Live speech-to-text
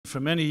for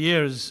many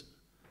years,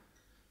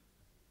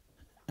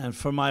 and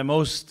for my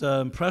most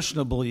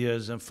impressionable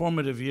years and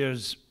formative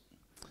years,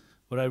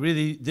 what I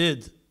really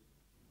did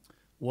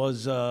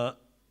was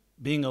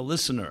being a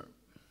listener.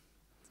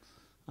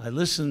 I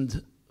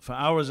listened for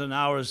hours and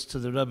hours to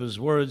the Rebbe's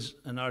words,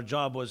 and our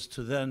job was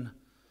to then,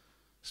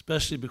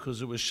 especially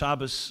because it was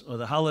Shabbos or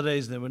the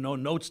holidays, there were no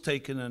notes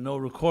taken and no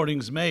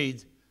recordings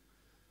made,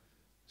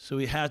 so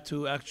we had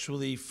to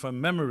actually, from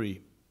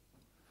memory,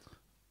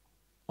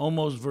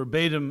 almost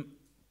verbatim,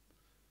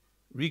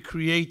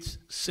 recreate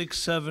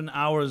 6-7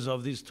 hours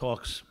of these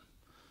talks.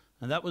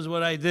 And that was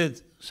what I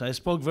did. So I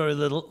spoke very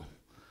little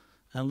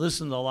and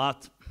listened a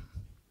lot.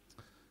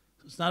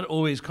 It's not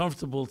always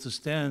comfortable to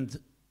stand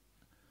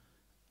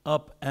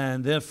up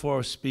and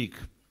therefore speak.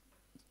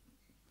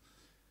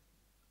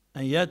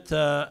 And yet,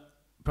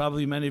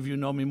 probably many of you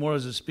know me more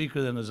as a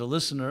speaker than as a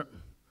listener,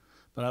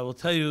 but I will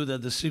tell you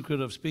that the secret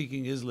of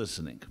speaking is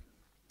listening.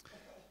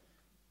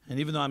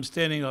 And even though I'm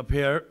standing up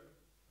here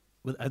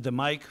at the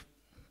mic,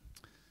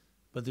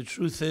 but the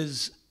truth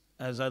is,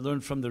 as I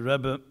learned from the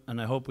Rebbe, and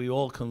I hope we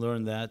all can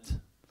learn that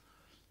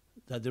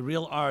the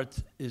real art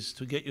is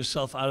to get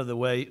yourself out of the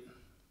way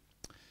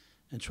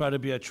and try to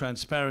be a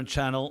transparent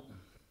channel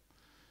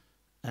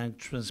and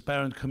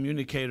transparent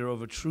communicator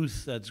of a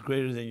truth that's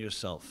greater than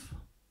yourself.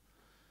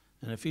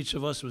 And if each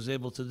of us was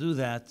able to do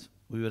that,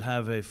 we would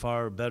have a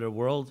far better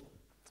world,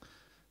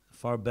 a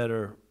far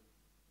better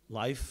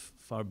life,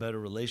 far better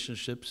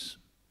relationships.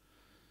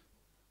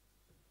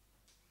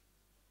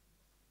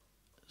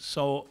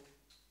 So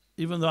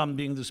even though I'm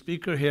being the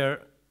speaker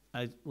here,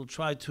 I will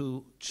try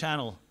to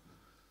channel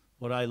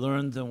what I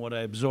learned and what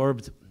I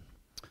absorbed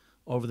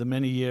over the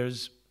many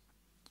years.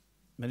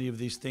 Many of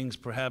these things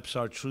perhaps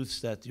are truths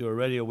that you're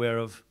already aware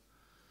of.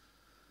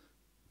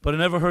 But it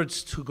never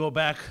hurts to go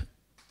back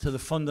to the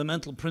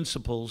fundamental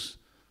principles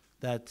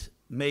that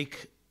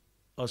make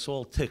us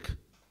all tick.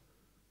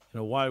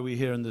 You know, why are we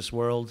here in this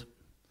world?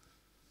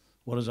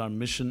 What is our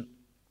mission?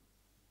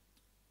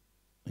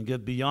 And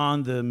get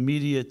beyond the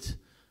immediate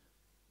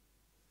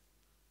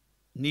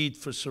need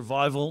for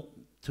survival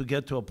to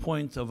get to a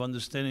point of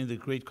understanding the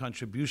great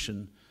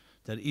contribution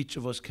that each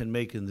of us can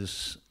make in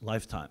this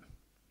lifetime.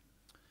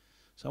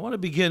 So I want to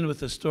begin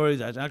with a story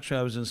that actually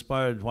I was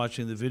inspired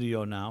watching the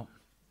video now.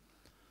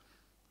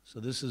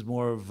 So this is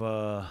more of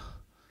a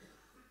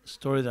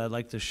story that I'd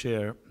like to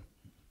share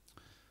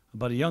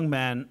about a young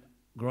man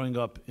growing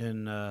up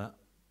in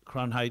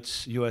Crown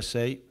Heights,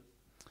 USA,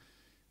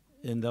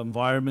 in the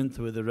environment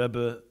where the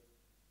Rebbe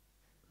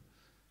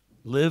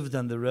lived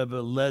and the Rebbe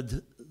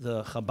led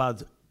the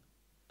Chabad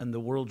and the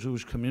world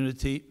Jewish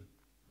community.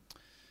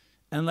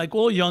 And like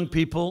all young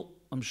people,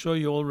 I'm sure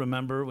you all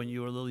remember when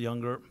you were a little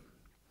younger,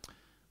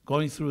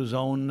 going through his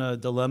own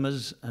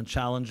dilemmas and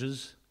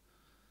challenges.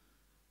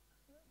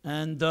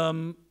 And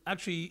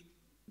actually,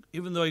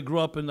 even though he grew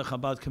up in the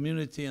Chabad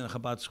community and the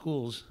Chabad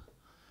schools,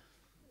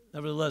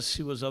 nevertheless,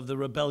 he was of the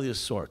rebellious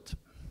sort,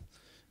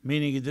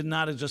 meaning he did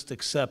not just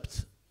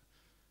accept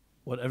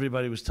what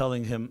everybody was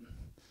telling him.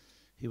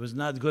 He was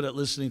not good at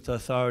listening to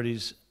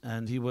authorities,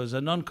 and he was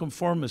a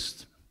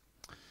nonconformist.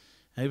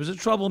 And he was a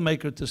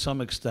troublemaker to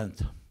some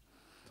extent.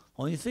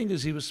 Only thing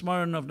is, he was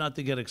smart enough not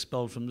to get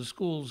expelled from the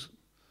schools,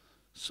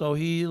 so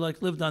he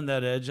lived on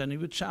that edge, and he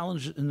would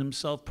challenge in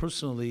himself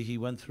personally. He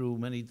went through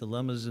many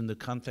dilemmas in the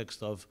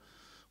context of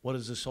what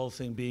is this whole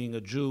thing being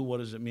a Jew, what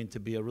does it mean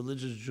to be a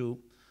religious Jew,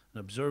 an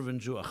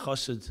observant Jew, a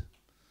chassid.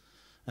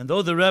 And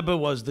though the Rebbe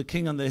was the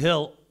king on the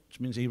hill,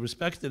 which means he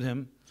respected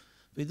him,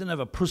 he didn't have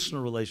a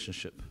personal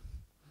relationship.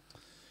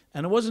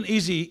 And it wasn't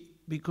easy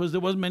because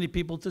there wasn't many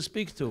people to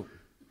speak to.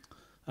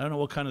 I don't know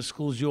what kind of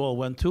schools you all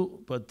went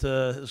to, but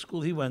the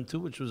school he went to,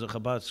 which was a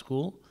Chabad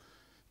school,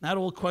 not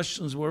all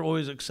questions were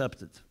always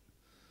accepted.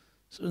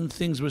 Certain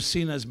things were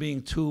seen as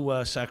being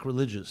too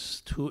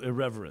sacrilegious, too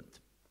irreverent.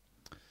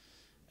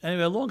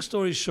 Anyway, long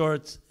story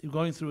short, he's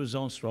going through his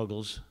own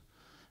struggles.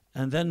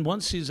 And then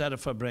once he's at a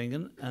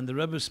Farbrengen, and the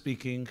Rebbe is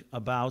speaking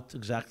about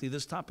exactly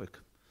this topic,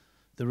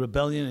 the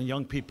rebellion in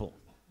young people.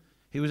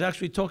 He was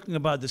actually talking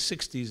about the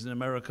 60s in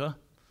America,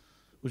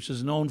 which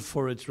is known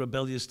for its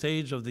rebellious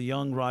stage of the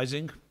young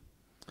rising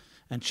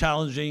and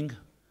challenging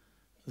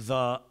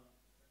the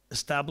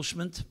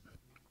establishment.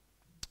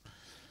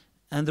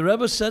 And the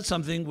Rebbe said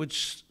something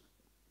which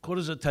caught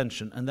his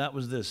attention, and that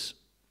was this,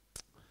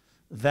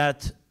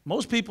 that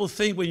most people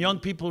think when young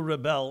people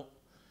rebel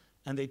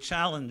and they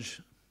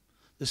challenge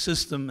the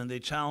system and they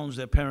challenge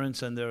their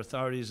parents and their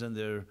authorities and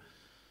their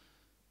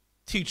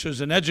teachers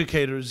and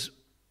educators,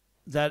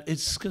 that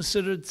it's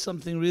considered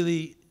something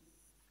really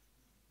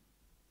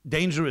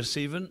dangerous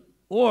even,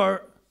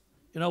 or,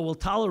 we'll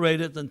tolerate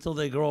it until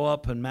they grow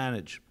up and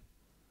manage.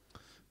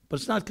 But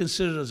it's not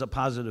considered as a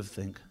positive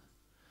thing.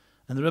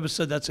 And the Rebbe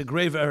said that's a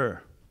grave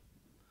error.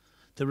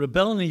 The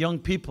rebellion in young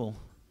people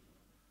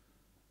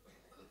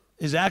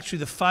is actually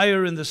the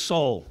fire in the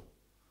soul,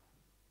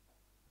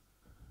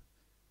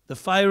 the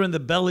fire in the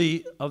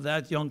belly of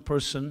that young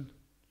person,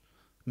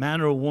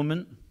 man or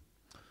woman,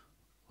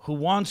 who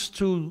wants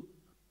to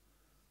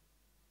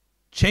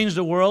change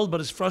the world,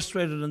 but is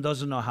frustrated and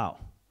doesn't know how.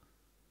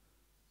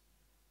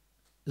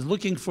 Is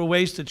looking for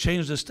ways to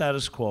change the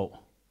status quo.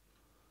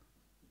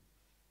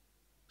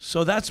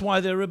 So that's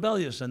why they're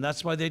rebellious, and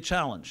that's why they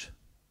challenge.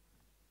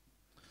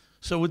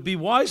 So it would be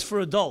wise for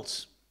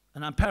adults,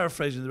 and I'm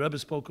paraphrasing, the Rebbe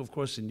spoke, of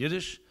course, in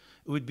Yiddish.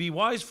 It would be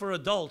wise for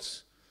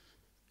adults,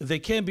 if they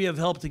can't be of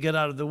help, to get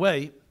out of the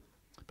way,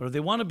 but if they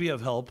want to be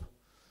of help,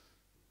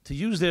 to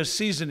use their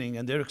seasoning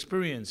and their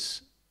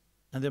experience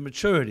and their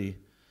maturity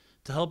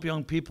to help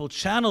young people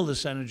channel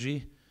this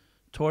energy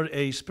toward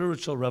a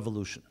spiritual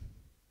revolution.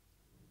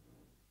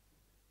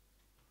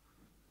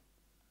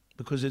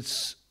 Because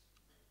it's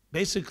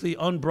basically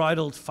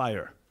unbridled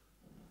fire.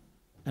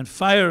 And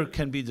fire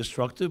can be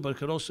destructive, but it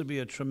could also be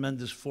a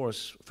tremendous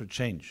force for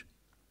change.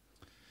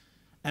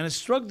 And it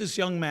struck this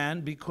young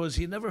man because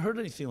he never heard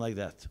anything like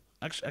that.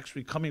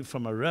 Actually coming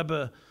from a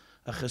Rebbe,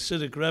 a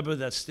Hasidic Rebbe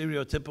that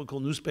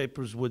stereotypical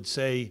newspapers would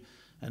say,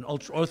 an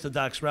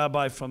ultra-Orthodox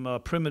rabbi from a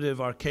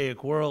primitive,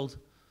 archaic world,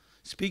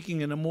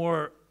 speaking in a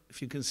more,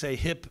 if you can say,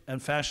 hip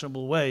and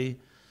fashionable way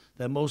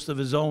than most of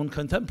his own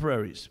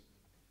contemporaries.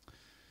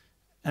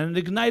 And it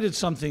ignited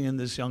something in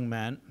this young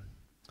man.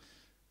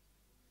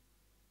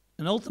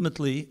 And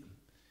ultimately,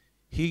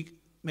 he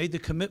made the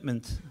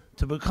commitment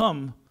to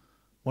become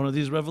one of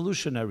these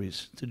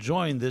revolutionaries, to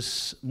join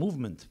this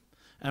movement,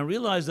 and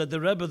realized that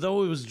the Rebbe,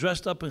 though he was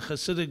dressed up in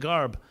Hasidic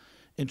garb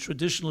in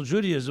traditional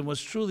Judaism,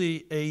 was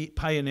truly a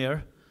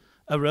pioneer,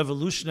 a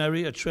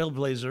revolutionary, a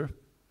trailblazer,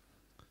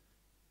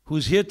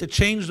 who's here to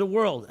change the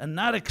world and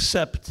not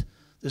accept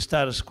the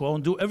status quo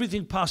and do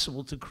everything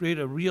possible to create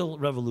a real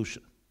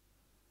revolution.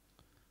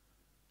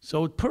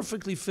 So it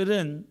perfectly fit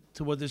in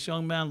to what this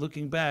young man,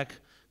 looking back,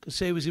 could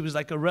say he was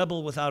like a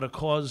rebel without a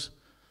cause.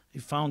 He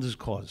found his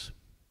cause.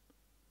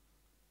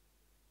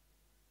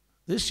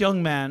 This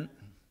young man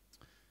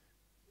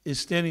is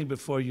standing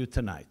before you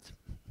tonight.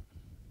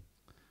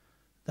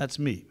 That's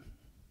me.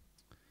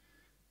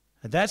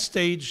 At that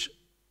stage,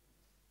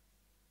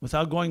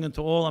 without going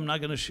into all, I'm not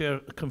going to share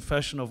a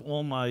confession of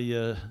all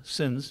my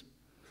sins,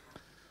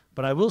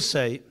 but I will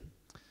say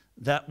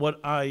that what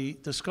I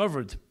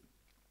discovered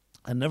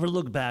and never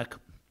looked back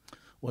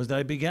was that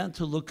I began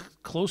to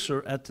look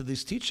closer at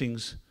these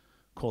teachings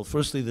called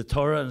firstly the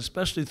Torah, and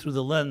especially through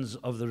the lens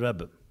of the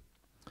Rebbe.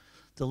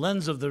 The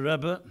lens of the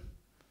Rebbe,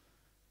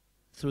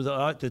 through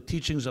the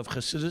teachings of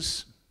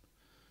Chassidus,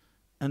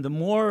 and the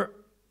more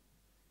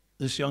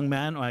this young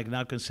man, or I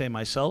now can say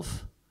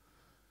myself,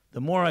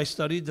 the more I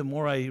studied, the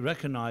more I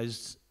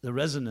recognized the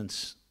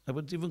resonance, I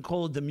would even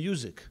call it the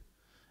music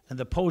and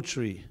the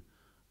poetry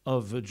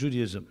of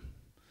Judaism,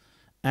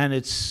 and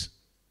its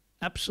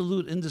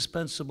absolute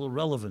indispensable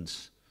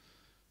relevance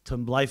to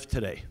life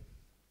today.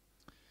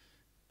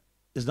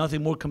 There's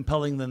nothing more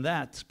compelling than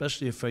that,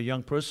 especially for a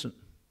young person.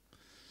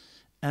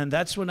 And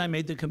that's when I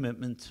made the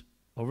commitment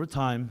over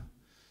time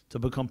to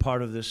become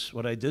part of this.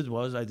 What I did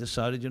was I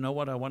decided, you know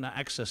what, I want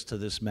access to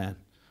this man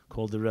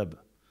called the Rebbe.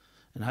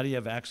 And how do you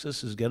have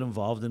access is get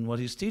involved in what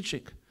he's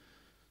teaching.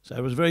 So I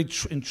was very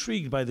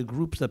intrigued by the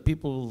groups that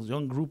people,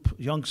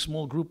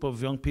 small group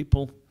of young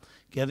people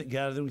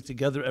gathering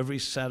together every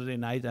Saturday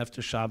night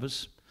after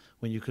Shabbos,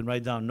 when you can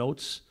write down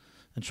notes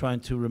and trying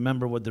to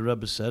remember what the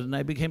Rebbe said. And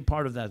I became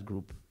part of that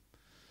group.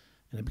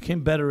 And I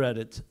became better at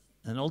it.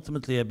 And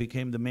ultimately, I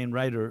became the main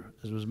writer,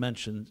 as was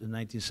mentioned, in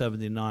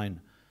 1979.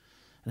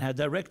 And had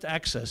direct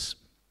access,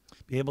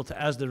 be able to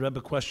ask the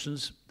Rebbe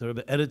questions. The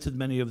Rebbe edited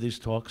many of these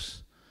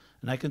talks.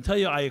 And I can tell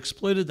you, I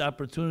exploited the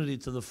opportunity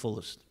to the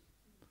fullest.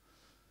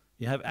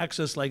 You have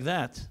access like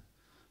that.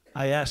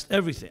 I asked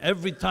everything.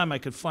 Every time I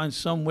could find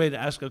some way to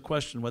ask a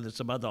question, whether it's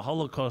about the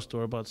Holocaust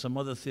or about some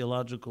other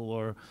theological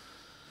or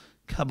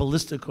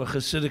Kabbalistic or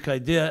Hasidic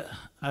idea,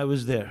 I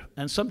was there.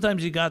 And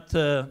sometimes you got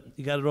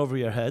it over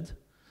your head,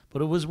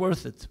 but it was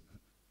worth it. It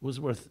was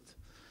worth it.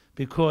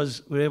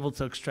 Because we were able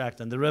to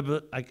extract. And the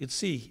Rebbe, I could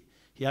see,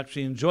 he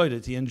actually enjoyed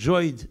it. He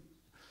enjoyed,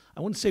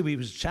 I wouldn't say he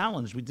was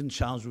challenged. We didn't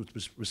challenge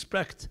with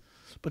respect.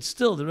 But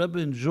still, the Rebbe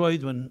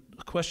enjoyed when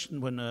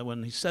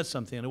he said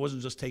something, and it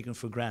wasn't just taken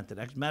for granted.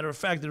 As a matter of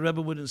fact, the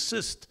Rebbe would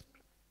insist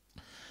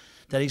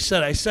that he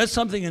said, I said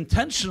something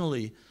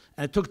intentionally,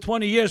 and it took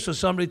 20 years for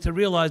somebody to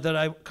realize that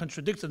I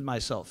contradicted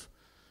myself.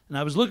 And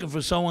I was looking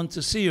for someone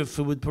to see if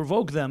it would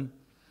provoke them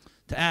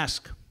to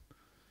ask.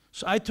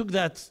 So I took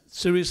that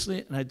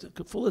seriously, and I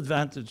took full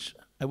advantage.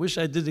 I wish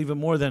I did even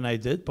more than I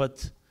did,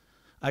 but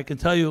I can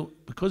tell you,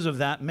 because of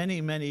that,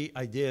 many, many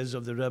ideas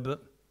of the Rebbe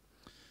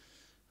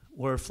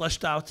were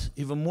fleshed out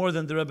even more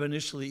than the Rebbe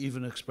initially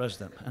even expressed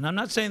them. And I'm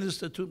not saying this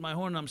to toot my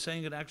horn, I'm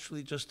saying it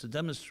actually just to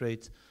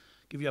demonstrate,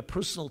 give you a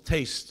personal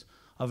taste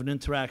of an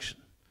interaction.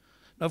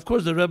 Now, of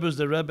course, the Rebbe is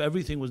the Rebbe.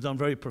 Everything was done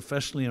very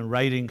professionally in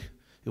writing.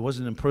 It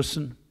wasn't in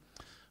person.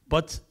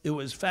 But it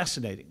was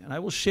fascinating. And I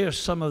will share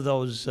some of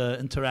those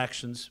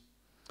interactions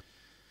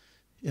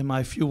in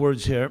my few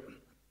words here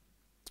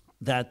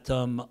that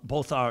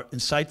both are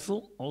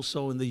insightful,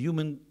 also in the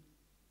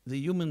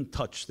human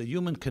touch, the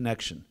human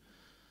connection.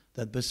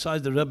 That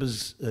besides the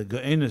Rebbe's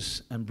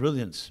ge'enis and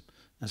brilliance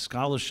and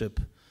scholarship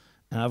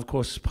and of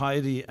course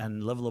piety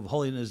and level of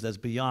holiness that's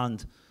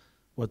beyond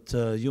what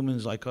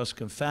humans like us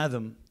can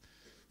fathom,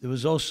 there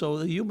was also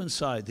the human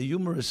side, the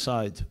humorous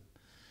side,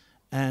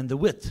 and the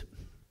wit.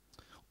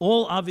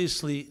 All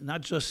obviously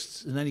not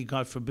just in any,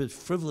 God forbid,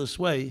 frivolous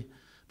way,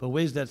 but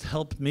ways that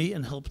helped me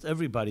and helped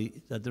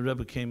everybody that the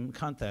Rebbe came in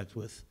contact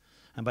with.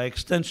 And by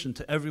extension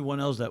to everyone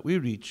else that we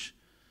reach,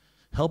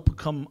 help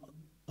become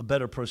a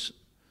better person.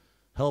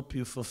 Help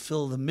you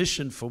fulfill the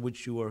mission for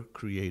which you were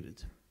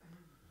created.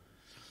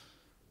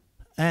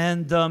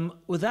 And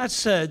with that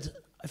said,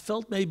 I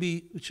felt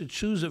maybe we should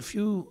choose a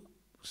few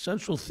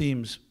central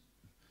themes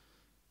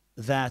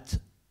that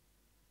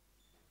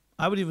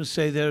I would even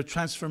say they're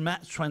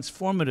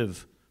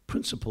transformative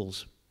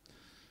principles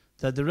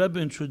that the Rebbe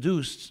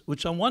introduced,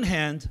 which on one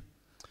hand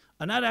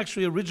are not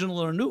actually original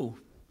or new,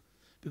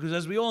 because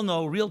as we all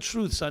know, real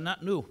truths are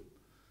not new.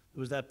 There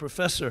was that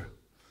professor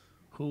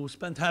who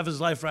spent half his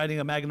life writing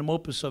a magnum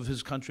opus of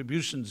his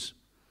contributions,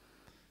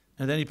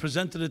 and then he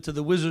presented it to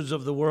the wizards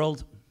of the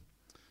world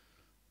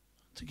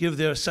to give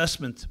their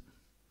assessment.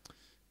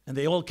 And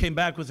they all came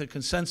back with a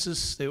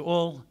consensus. They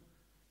all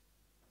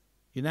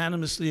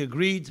unanimously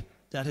agreed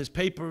that his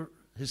paper,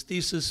 his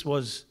thesis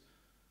was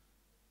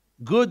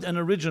good and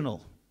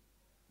original.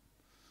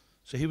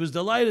 So he was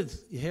delighted.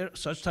 You hear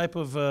such type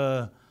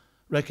of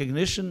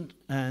recognition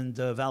and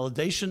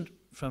validation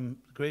from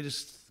the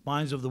greatest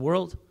minds of the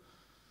world.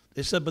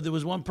 They said, but there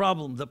was one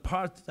problem. The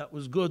part that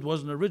was good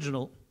wasn't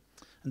original,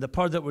 and the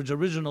part that was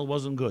original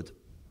wasn't good.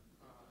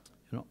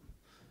 You know.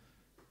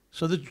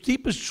 So the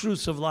deepest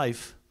truths of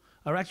life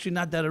are actually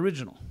not that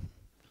original.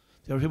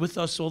 They're here with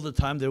us all the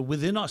time. They're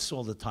within us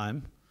all the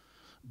time.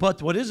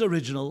 But what is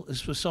original is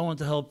for someone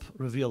to help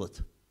reveal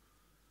it.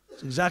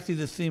 It's exactly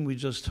the theme we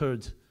just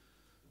heard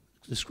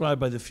described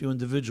by the few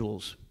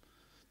individuals.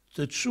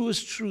 The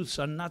truest truths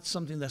are not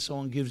something that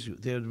someone gives you.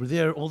 They're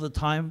there all the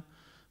time,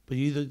 but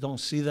you either don't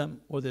see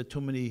them or there are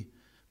too many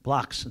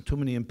blocks and too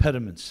many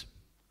impediments.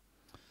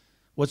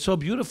 What's so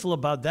beautiful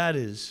about that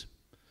is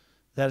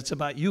that it's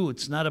about you.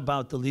 It's not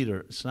about the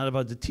leader. It's not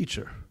about the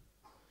teacher.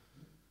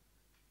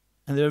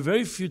 And there are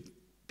very few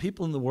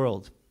people in the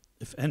world,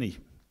 if any,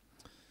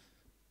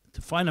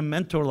 to find a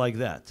mentor like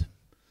that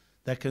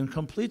can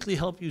completely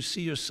help you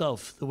see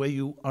yourself the way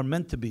you are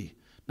meant to be,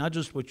 not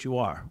just what you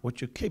are, what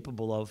you're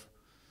capable of,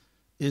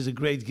 is a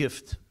great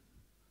gift.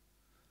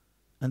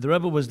 And the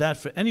Rebbe was that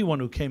for anyone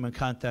who came in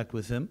contact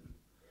with him,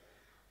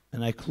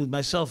 and I include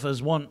myself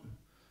as one.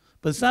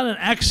 But it's not an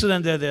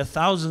accident that there are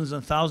thousands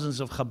and thousands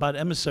of Chabad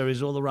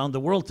emissaries all around the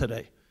world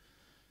today.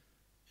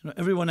 You know,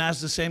 everyone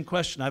asks the same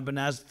question. I've been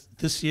asked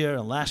this year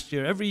and last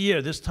year. Every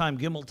year, this time,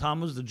 Gimel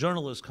Tammuz, the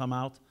journalists come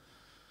out.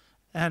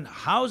 And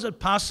how is it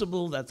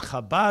possible that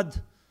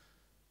Chabad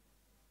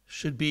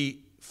should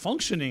be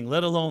functioning,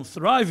 let alone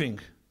thriving,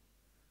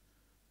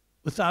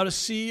 without a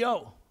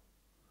CEO?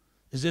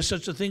 Is there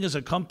such a thing as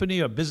a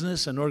company or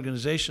business, an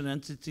organization,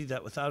 entity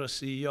that without a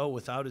CEO,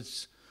 without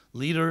its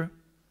leader,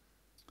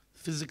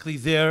 physically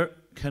there,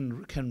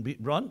 can be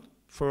run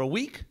for a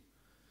week?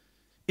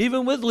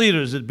 Even with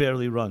leaders, it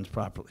barely runs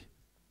properly.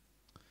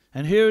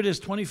 And here it is,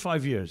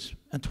 25 years,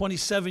 and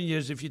 27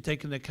 years if you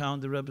take into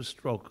account the Rebbe's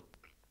stroke.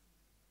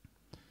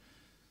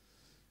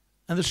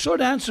 And the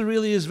short answer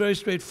really is very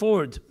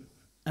straightforward.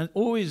 And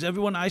always,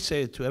 everyone I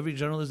say it to, every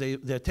journalist,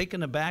 they're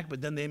taken aback,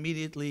 but then they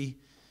immediately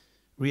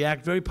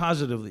react very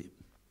positively.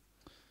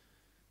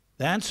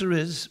 The answer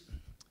is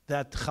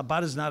that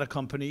Chabad is not a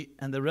company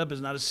and the Rebbe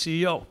is not a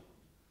CEO.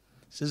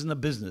 This isn't a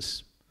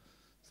business.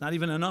 It's not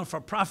even a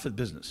non-for-profit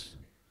business.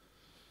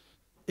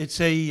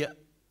 It's a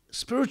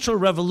spiritual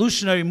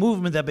revolutionary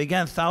movement that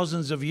began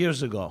thousands of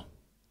years ago.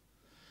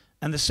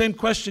 And the same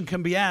question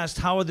can be asked,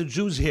 how are the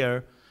Jews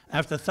here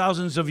after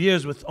thousands of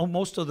years with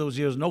most of those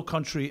years no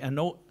country and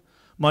no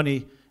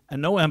money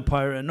and no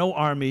empire and no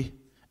army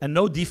and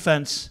no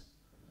defense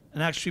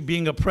and actually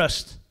being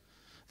oppressed?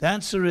 The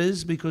answer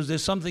is because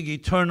there's something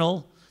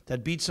eternal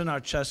that beats in our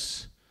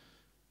chests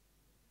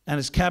and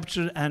is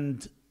captured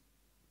and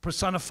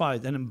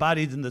personified and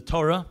embodied in the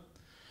Torah.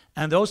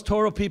 And those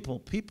Torah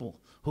people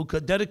who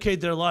could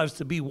dedicate their lives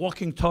to be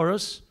walking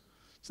Torahs,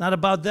 it's not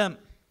about them.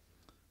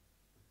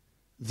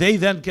 They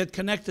then get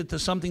connected to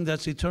something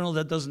that's eternal,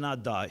 that does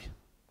not die.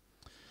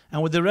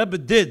 And what the Rebbe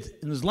did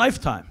in his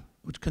lifetime,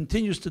 which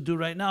continues to do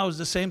right now, is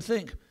the same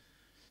thing.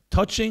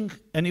 Touching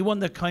anyone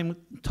that came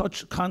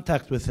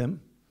contact with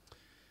him,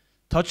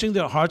 touching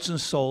their hearts and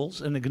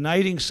souls, and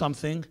igniting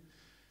something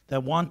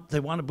that they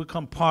want to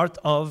become part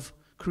of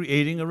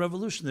creating a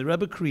revolution. The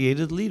Rebbe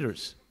created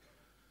leaders.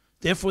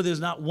 Therefore, there's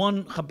not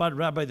one Chabad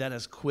rabbi that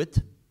has quit.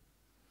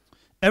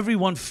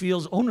 Everyone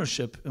feels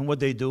ownership in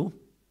what they do.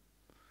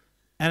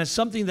 And it's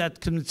something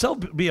that can itself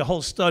be a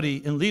whole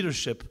study in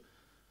leadership.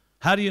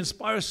 How do you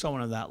inspire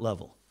someone on that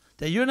level?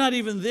 That you're not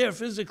even there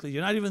physically.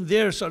 You're not even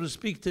there, so to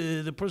speak,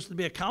 to the person to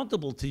be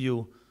accountable to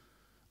you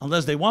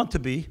unless they want to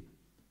be.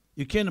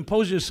 You can't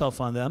impose yourself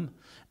on them.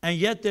 And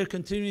yet they're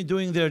continuing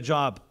doing their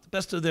job, the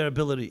best of their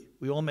ability.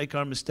 We all make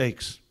our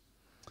mistakes.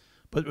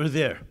 But we're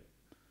there.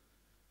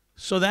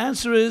 So the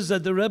answer is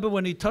that the Rebbe,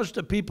 when he touched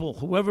the people,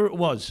 whoever it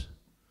was,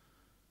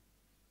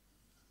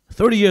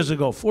 30 years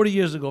ago, 40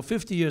 years ago,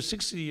 50 years,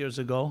 60 years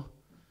ago.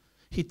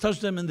 He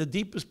touched them in the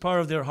deepest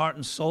part of their heart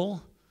and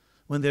soul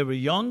when they were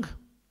young,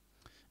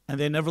 and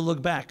they never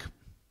looked back.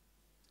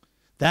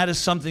 That is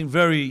something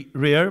very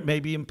rare,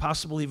 maybe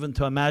impossible even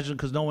to imagine,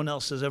 because no one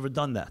else has ever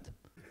done that.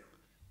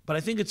 But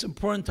I think it's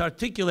important to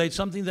articulate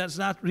something that's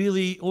not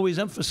really always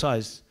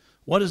emphasized.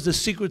 What is the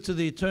secret to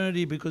the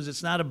eternity? Because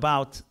it's not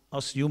about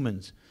us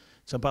humans.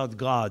 It's about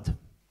God.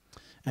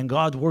 And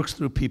God works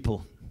through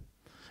people.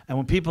 And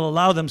when people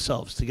allow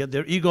themselves to get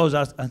their egos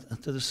out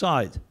to the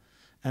side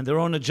and their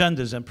own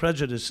agendas and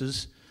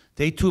prejudices,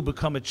 they too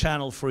become a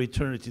channel for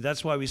eternity.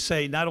 That's why we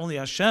say not only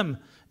Hashem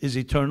is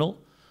eternal,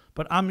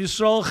 but Am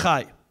Yisrael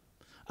Chai.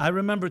 I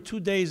remember 2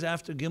 days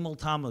after Gimel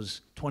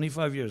Tammuz,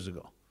 25 years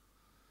ago.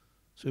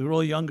 So we were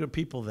all younger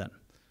people then.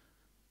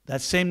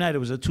 That same night, it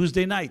was a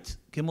Tuesday night.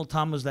 Gimel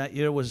Tammuz that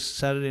year was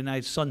Saturday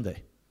night,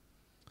 Sunday.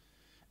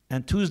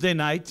 And Tuesday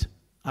night,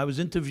 I was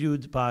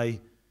interviewed by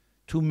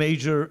 2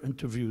 major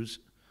interviews.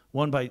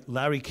 One by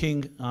Larry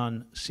King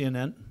on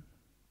CNN,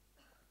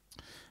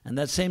 and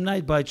that same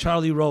night by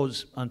Charlie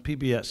Rose on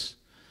PBS.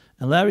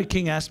 And Larry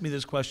King asked me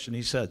this question.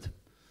 He said,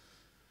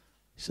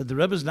 the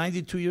Rebbe's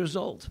 92 years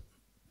old.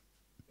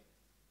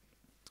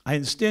 I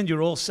understand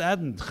you're all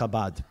saddened,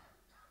 Chabad,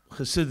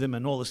 Chassidim,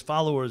 and all his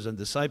followers and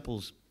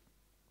disciples,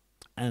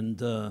 and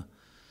the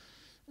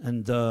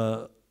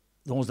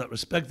ones that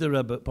respect the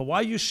Rebbe, but why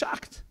are you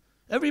shocked?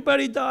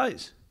 Everybody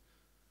dies.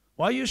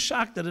 Why are you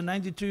shocked that a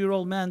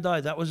 92-year-old man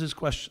died? That was his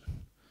question.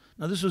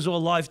 Now, this was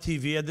all live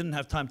TV. I didn't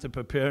have time to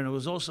prepare, and it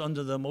was also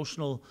under the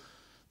emotional,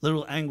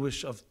 literal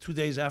anguish of 2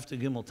 days after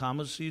Gimel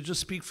Tammuz, so you just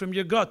speak from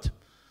your gut.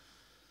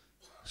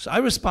 So I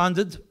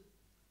responded.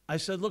 I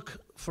said, look,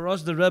 for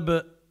us, the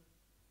Rebbe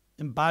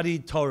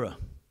embodied Torah,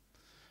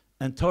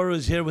 and Torah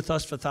is here with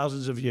us for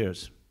thousands of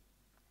years.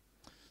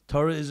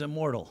 Torah is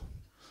immortal.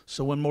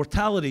 So when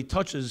mortality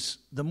touches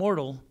the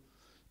mortal,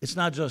 it's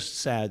not just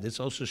sad, it's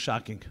also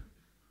shocking.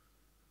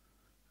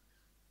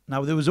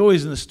 Now, there was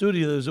always in the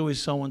studio, there was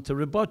always someone to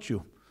rebut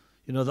you,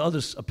 the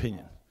other's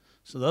opinion.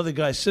 So the other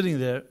guy sitting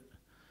there,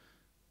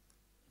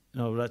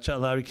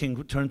 Larry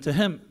King turned to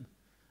him.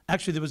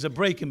 Actually, there was a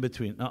break in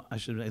between.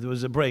 There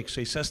was a break.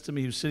 So he says to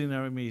me, he was sitting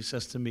there with me, he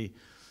says to me,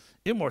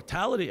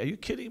 immortality, are you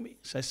kidding me?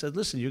 So I said,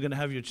 listen, you're going to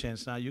have your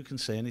chance now. You can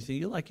say anything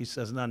you like. He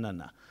says,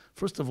 no.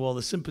 First of all,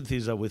 the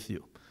sympathies are with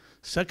you.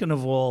 Second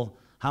of all,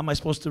 how am I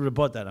supposed to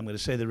rebut that? I'm going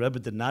to say the Rebbe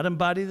did not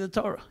embody the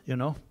Torah,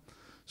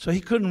 So he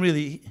couldn't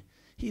really...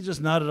 He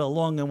just nodded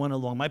along and went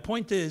along. My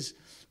point is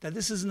that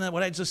this isn't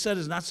what I just said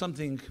is not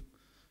something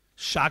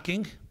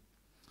shocking.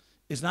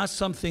 It's not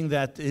something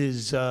that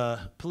is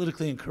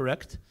politically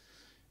incorrect.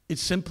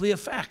 It's simply a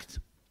fact.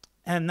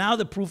 And now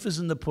the proof is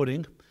in the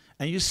pudding,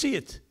 and you see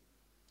it.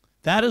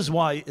 That is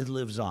why it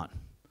lives on.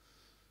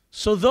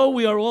 So though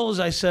we are all, as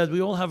I said,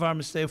 we all have our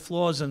mistakes,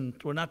 flaws, and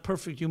we're not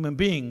perfect human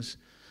beings,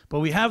 but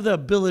we have the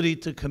ability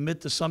to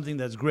commit to something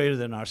that's greater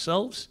than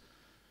ourselves.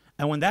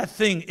 And when that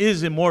thing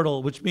is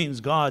immortal, which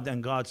means God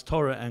and God's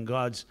Torah and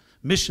God's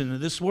mission in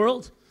this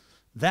world,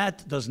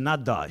 that does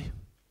not die.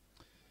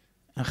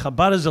 And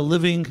Chabad is a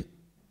living,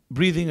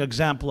 breathing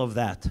example of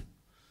that.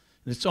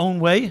 In its own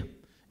way,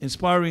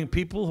 inspiring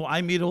people who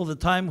I meet all the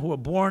time who are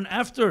born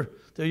after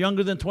they're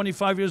younger than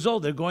 25 years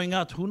old. They're going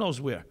out who knows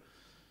where.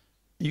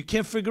 You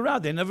can't figure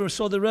out. They never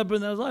saw the Rebbe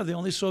in their life. They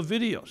only saw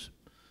videos.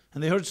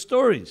 And they heard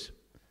stories.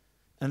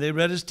 And they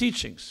read his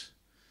teachings.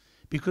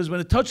 Because when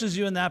it touches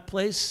you in that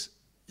place,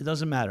 it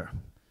doesn't matter.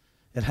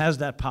 It has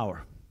that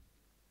power.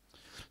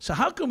 So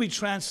how can we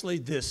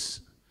translate this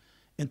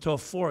into a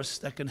force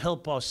that can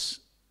help us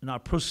in our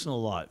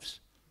personal lives?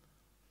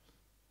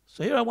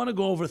 So here I want to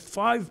go over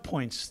 5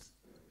 points.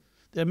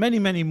 There are many,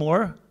 many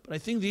more, but I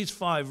think these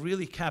 5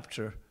 really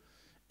capture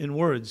in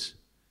words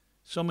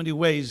so many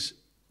ways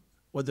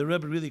what the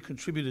Rebbe really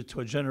contributed to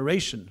a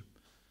generation,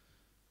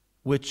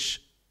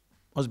 which,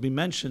 as we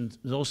mentioned,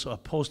 is also a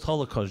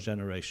post-Holocaust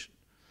generation.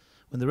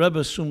 When the Rebbe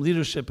assumed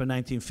leadership in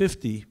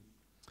 1950,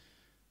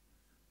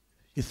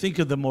 you think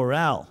of the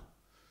morale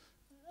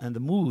and the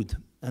mood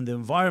and the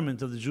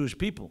environment of the Jewish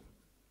people.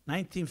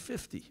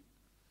 1950.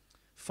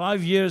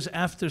 5 years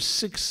after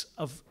 6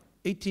 of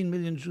 18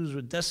 million Jews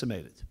were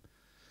decimated.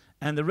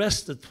 And the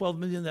rest, the 12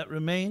 million that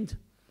remained,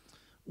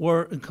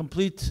 were in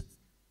complete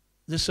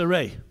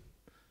disarray.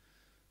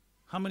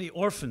 How many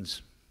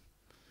orphans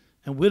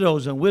and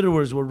widows and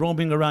widowers were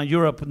roaming around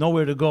Europe with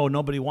nowhere to go,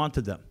 nobody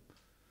wanted them.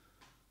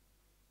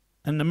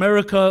 And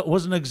America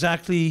wasn't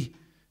exactly,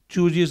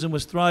 Judaism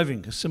was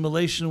thriving.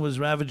 Assimilation was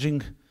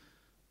ravaging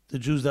the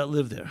Jews that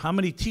lived there. How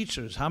many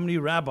teachers, how many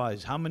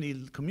rabbis, how many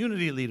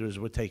community leaders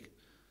were taken?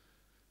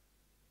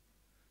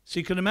 So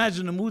you can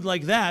imagine a mood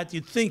like that,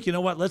 you'd think, you know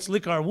what, let's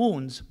lick our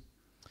wounds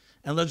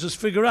and let's just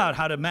figure out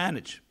how to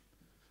manage.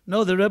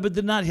 No, the Rebbe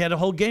did not. He had a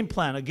whole game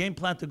plan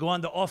to go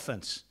on the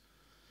offense.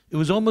 It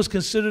was almost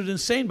considered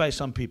insane by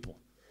some people.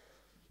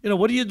 You know,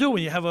 what do you do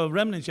when you have a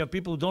remnant? You have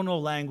people who don't know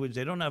language,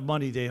 they don't have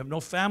money, they have no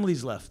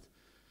families left.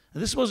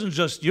 And this wasn't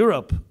just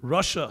Europe,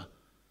 Russia,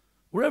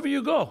 wherever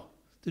you go.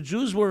 The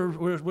Jews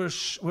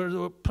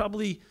were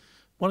probably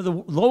one of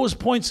the lowest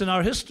points in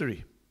our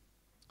history.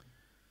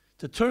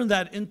 To turn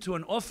that into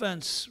an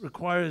offense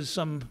requires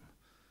some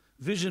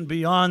vision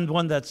beyond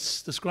one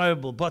that's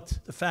describable, but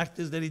the fact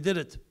is that he did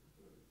it.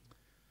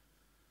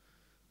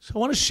 So I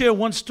want to share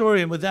one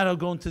story, and with that I'll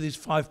go into these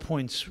 5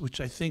 points, which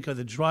I think are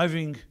the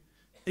driving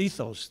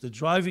ethos, the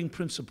driving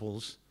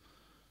principles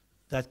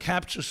that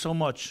capture so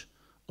much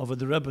of what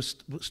the Rebbe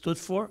stood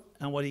for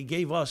and what he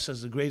gave us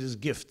as the greatest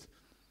gift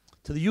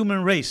to the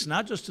human race,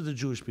 not just to the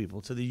Jewish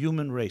people, to the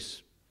human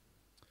race.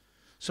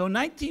 So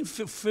 10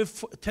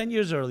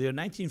 years earlier,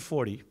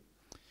 1940,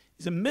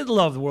 is the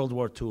middle of World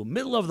War II,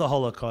 middle of the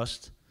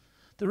Holocaust,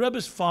 the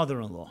Rebbe's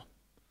father-in-law,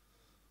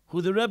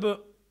 who the Rebbe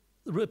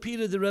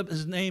repeated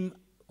his name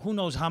who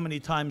knows how many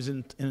times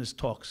in his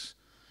talks.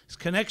 His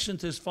connection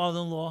to his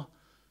father-in-law,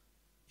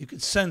 you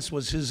could sense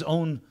was his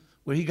own,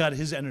 where he got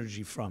his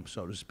energy from,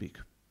 so to speak.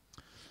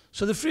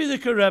 So the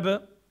Frierdiker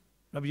Rebbe,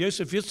 Rabbi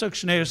Yosef Yitzchak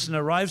Schneerson,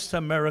 arrives to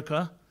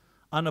America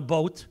on a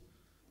boat,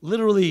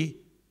 literally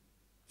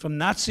from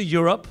Nazi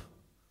Europe,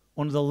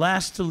 one of the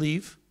last to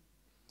leave.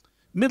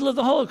 Middle of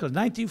the Holocaust,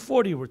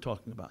 1940 we're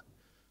talking about.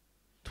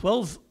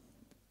 12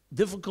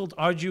 difficult,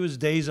 arduous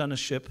days on a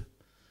ship.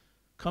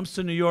 Comes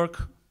to New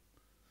York.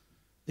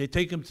 They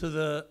take him to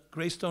the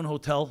Greystone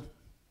Hotel.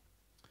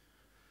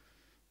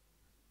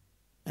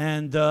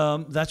 And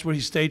that's where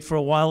he stayed for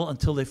a while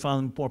until they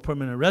found more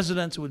permanent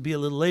residence. It would be a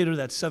little later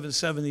that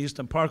 770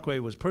 Eastern Parkway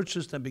was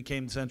purchased and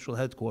became central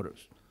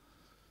headquarters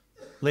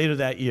later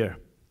that year.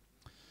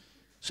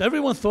 So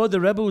everyone thought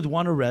the Rebbe would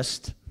want to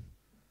rest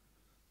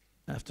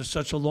after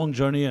such a long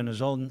journey and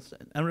his own.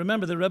 And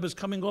remember, the Rebbe's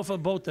coming off a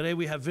boat. Today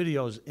we have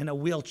videos in a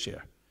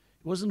wheelchair.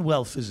 He wasn't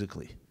well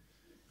physically.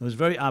 It was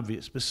very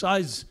obvious.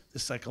 Besides the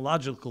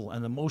psychological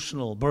and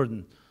emotional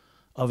burden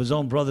of his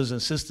own brothers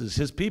and sisters,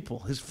 his people,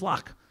 his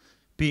flock,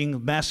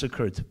 being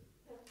massacred.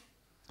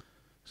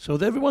 So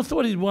everyone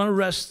thought he'd want to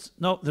rest.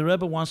 No, the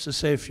Rebbe wants to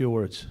say a few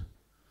words.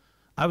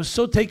 I was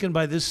so taken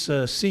by this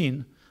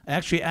scene, I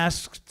actually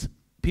asked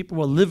people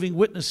who were living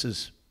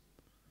witnesses.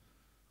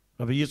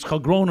 Rabbi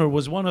Yitzchak Groner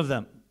was one of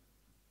them,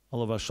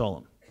 Olav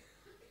Shalom,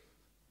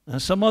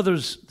 and some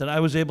others that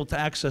I was able to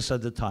access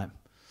at the time.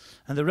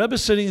 And the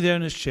Rebbe's sitting there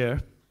in his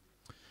chair,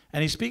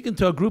 and he's speaking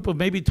to a group of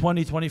maybe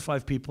 20,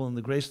 25 people in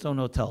the Greystone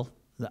Hotel,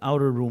 the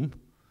outer room.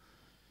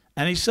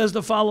 And he says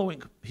the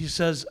following. He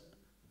says,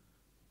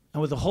 and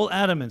with the whole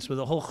adamance, with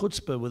the whole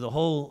chutzpah, with the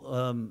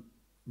whole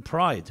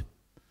pride,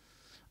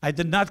 I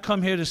did not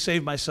come here to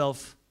save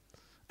myself.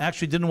 I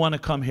actually didn't want to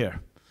come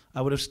here.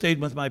 I would have stayed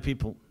with my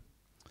people.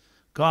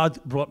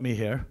 God brought me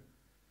here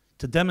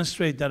to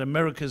demonstrate that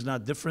America is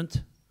not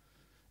different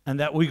and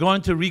that we're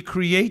going to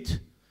recreate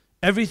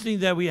everything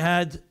that we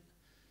had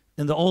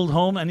in the old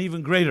home and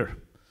even greater.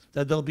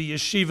 That there'll be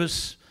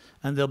yeshivas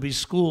and there'll be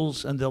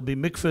schools and there'll be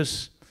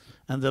mikvahs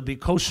and there'll be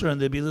kosher, and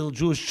there'll be little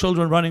Jewish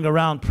children running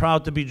around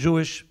proud to be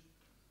Jewish.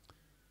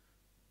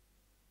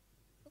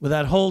 With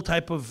that whole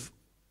type of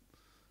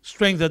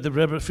strength that the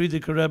Rebbe,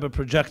 Frierdiker Rebbe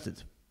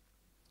projected.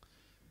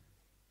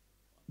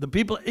 The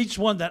people, each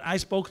one that I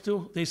spoke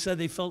to, they said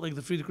they felt like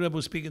the Frierdiker Rebbe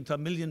was speaking to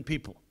 1 million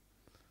people.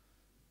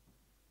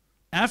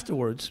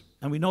 Afterwards,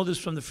 and we know this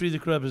from the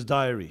Frierdiker Rebbe's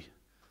diary,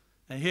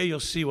 and here you'll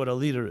see what a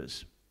leader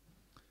is.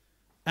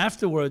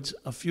 Afterwards,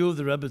 a few of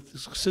the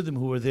Rebbe's Chassidim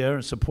who were there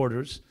and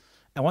supporters,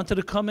 I wanted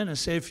to come in and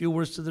say a few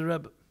words to the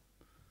Rebbe.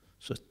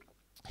 So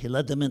he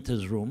led them into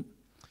his room,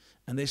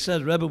 and they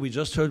said, Rebbe, we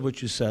just heard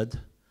what you said,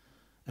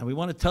 and we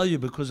want to tell you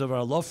because of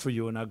our love for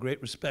you and our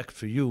great respect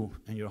for you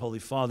and your holy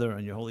father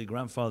and your holy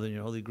grandfather and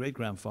your holy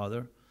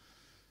great-grandfather,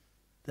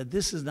 that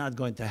this is not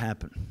going to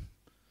happen.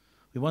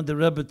 We want the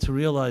Rebbe to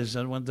realize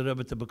and want the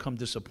Rebbe to become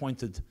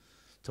disappointed,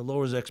 to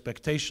lower his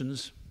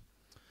expectations.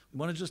 We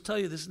want to just tell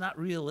you this is not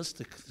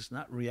realistic, this is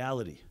not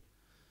reality.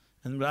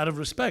 And out of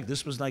respect,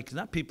 this was like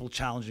not people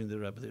challenging the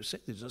Rebbe. They were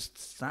saying,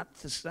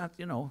 it's not,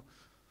 you know.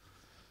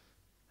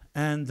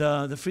 And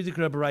the Frierdiker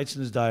Rebbe writes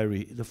in his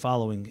diary the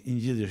following in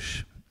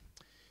Yiddish.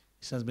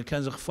 He says, "Man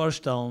kann sich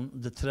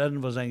vorstellen, die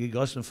Tränen, was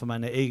eingegossen von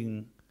meinen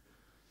Augen,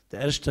 die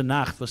erste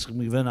Nacht, was ich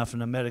mich gewinnt auf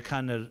einen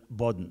Amerikaner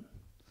Boden.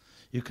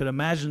 You could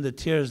imagine the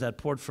tears that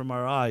poured from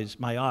my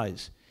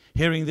eyes,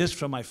 hearing this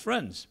from my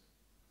friends,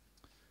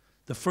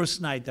 the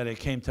first night that I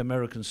came to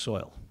American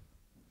soil."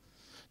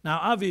 Now,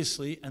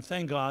 obviously, and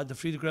thank God, the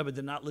Frierdiker Rebbe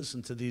did not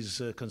listen to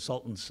these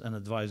consultants and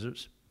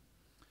advisors.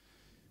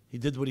 He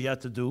did what he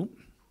had to do.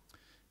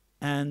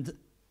 And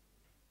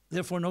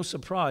therefore, no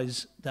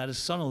surprise that his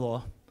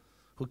son-in-law,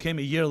 who came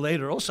a year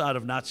later, also out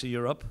of Nazi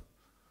Europe,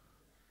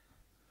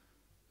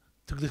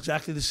 took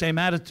exactly the same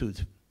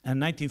attitude. And in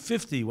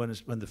 1950, when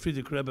the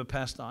Frierdiker Rebbe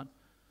passed on,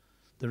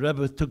 the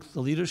Rebbe took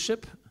the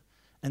leadership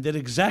and did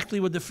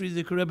exactly what the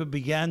Frierdiker Rebbe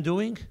began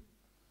doing.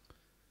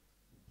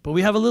 But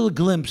we have a little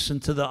glimpse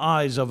into the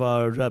eyes of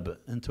our Rebbe,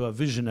 into a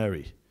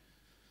visionary.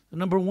 The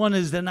number one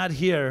is they're not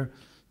here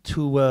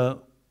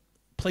to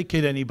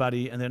placate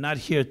anybody, and they're not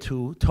here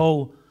to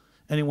toe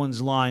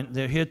anyone's line.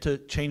 They're here to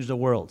change the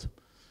world.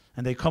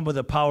 And they come with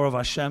the power of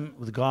Hashem,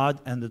 with God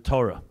and the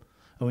Torah.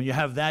 And when you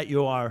have that,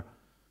 you are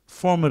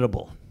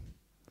formidable.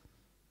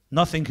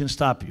 nothing can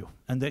stop you.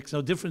 And there's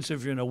no difference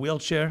if you're in a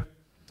wheelchair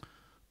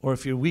or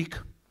if you're weak,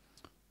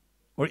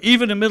 or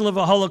even in the middle of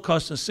a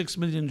Holocaust and 6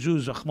 million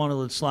Jews, Rahman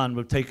al-Islam,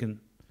 were taken.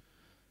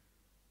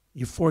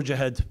 You forge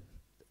ahead.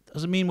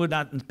 Doesn't mean we're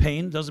not in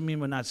pain, doesn't mean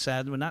we're not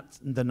sad, we're not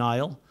in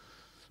denial.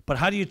 But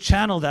how do you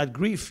channel that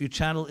grief? You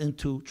channel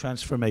into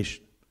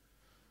transformation.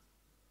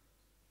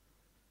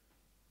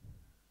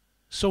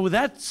 So with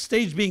that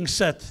stage being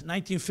set,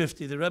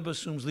 1950, the Rebbe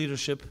assumes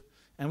leadership,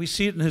 and we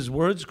see it in his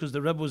words, because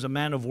the Rebbe was a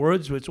man of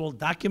words, where it's all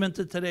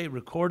documented today,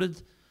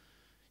 recorded.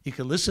 You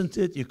can listen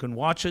to it, you can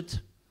watch it.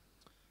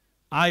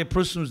 I, a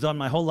person who's done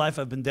my whole life,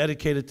 I've been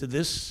dedicated to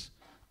this.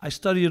 I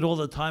study it all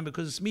the time,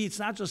 because it's me, it's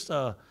not just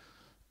a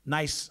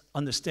nice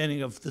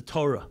understanding of the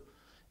Torah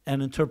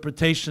and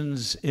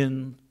interpretations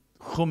in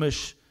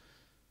Chumash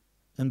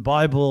and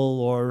Bible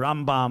or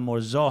Rambam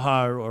or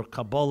Zohar or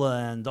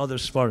Kabbalah and other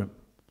Sfarim.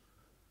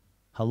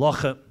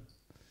 Halacha.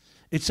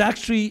 It's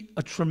actually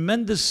a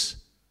tremendous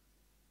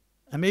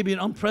and maybe an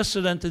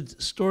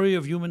unprecedented story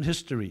of human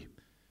history.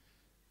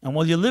 And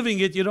while you're living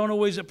it, you don't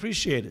always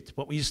appreciate it.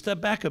 But when you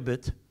step back a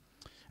bit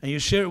and you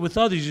share it with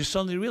others, you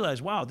suddenly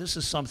realize, wow, this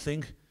is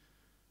something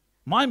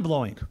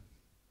mind-blowing.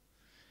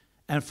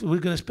 And we're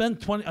going to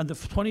spend on the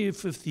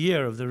 25th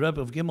year of the Rebbe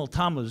of Gimel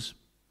Tammuz.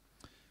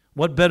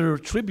 What better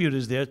tribute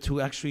is there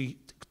to actually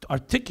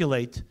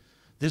articulate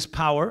this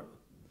power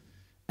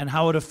and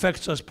how it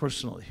affects us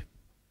personally?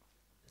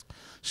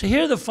 So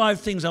here are the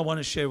 5 things I want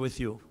to share with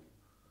you.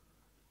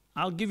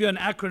 I'll give you an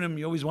acronym.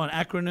 You always want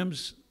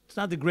acronyms. It's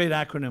not the great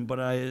acronym, but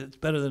it's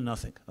better than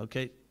nothing,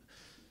 okay?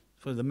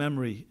 For the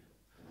memory.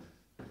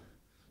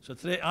 So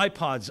today,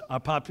 iPods are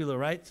popular,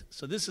 right?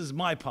 So this is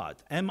MyPod,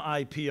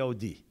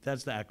 M-I-P-O-D.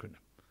 That's the acronym.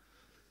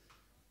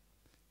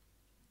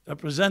 I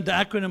present the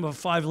acronym of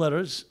 5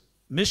 letters: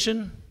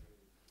 mission,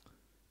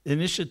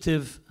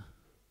 initiative,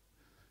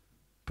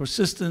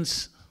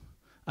 persistence,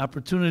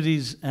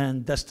 opportunities,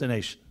 and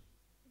destination.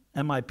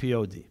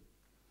 M-I-P-O-D.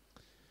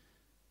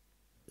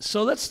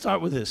 So let's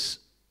start with this.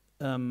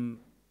 You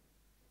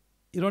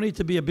don't need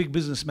to be a big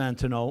businessman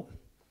to know.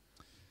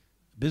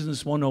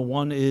 Business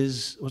 101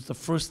 is what's the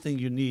first thing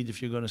you need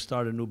if you're going to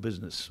start a new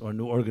business or a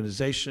new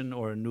organization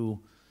or a new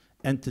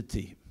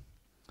entity.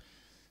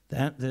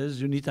 That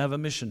is, you need to have a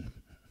mission.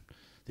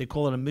 They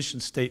call it a mission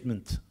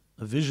statement,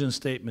 a vision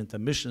statement, a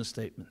mission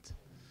statement.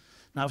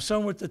 Now, if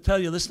someone were to tell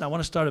you, listen, I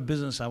want to start a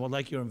business, I would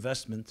like your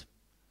investment,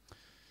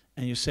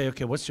 and you say,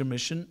 okay, what's your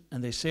mission?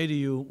 And they say to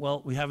you,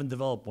 well, we haven't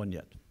developed one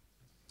yet.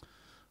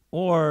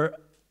 Or,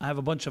 I have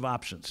a bunch of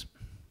options.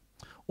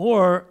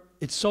 Or,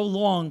 it's so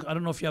long, I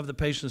don't know if you have the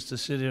patience to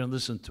sit here and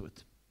listen to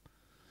it.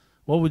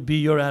 What would be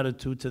your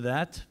attitude to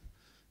that?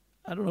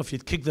 I don't know if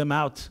you'd kick them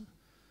out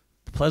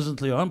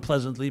pleasantly or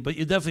unpleasantly, but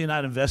you're definitely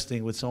not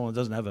investing with someone who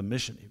doesn't have a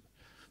mission.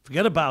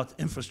 Forget about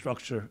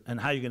infrastructure and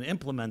how you're going to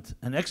implement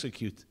and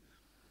execute.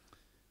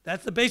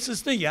 That's the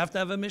basis thing. You have to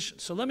have a mission.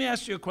 So let me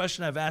ask you a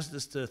question. I've asked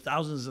this to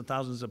thousands and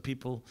thousands of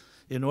people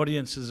in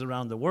audiences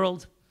around the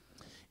world.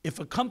 If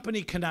a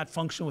company cannot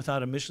function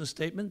without a mission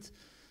statement,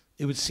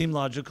 it would seem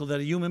logical that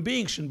a human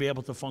being shouldn't be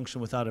able to function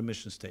without a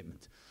mission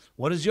statement.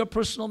 What is your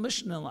personal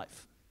mission in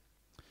life?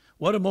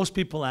 What do most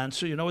people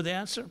answer? You know what they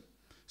answer?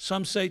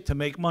 Some say to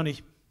make money.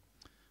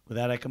 With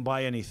that I can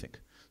buy anything.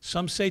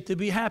 Some say to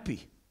be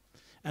happy.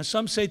 And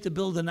some say to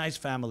build a nice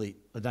family,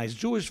 a nice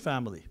Jewish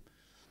family,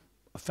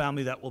 a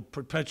family that will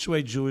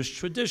perpetuate Jewish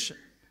tradition.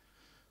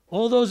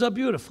 All those are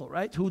beautiful,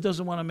 right? Who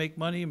doesn't want to make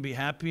money and be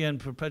happy and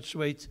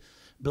perpetuate,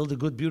 build a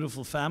good,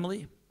 beautiful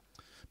family?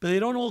 But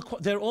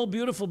they're all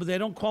beautiful, but they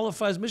don't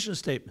qualify as mission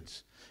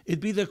statements. It'd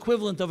be the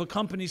equivalent of a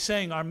company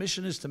saying, our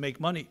mission is to make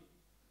money.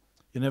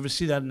 You never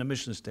see that in a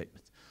mission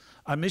statement.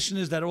 Our mission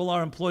is that all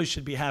our employees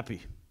should be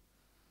happy,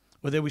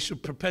 or that we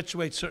should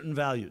perpetuate certain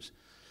values.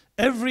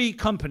 Every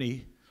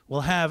company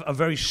will have a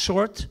very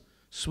short,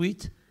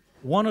 sweet,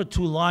 1 or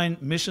 2 line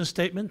mission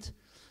statement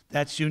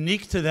that's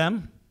unique to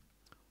them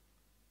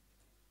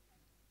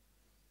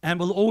and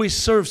will always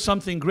serve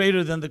something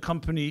greater than the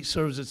company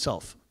serves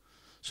itself.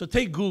 So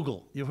take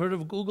Google. You've heard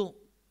of Google?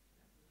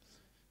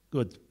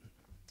 Good.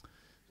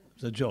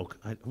 It's a joke.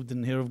 Who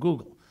didn't hear of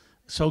Google?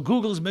 So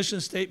Google's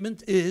mission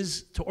statement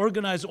is to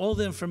organize all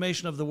the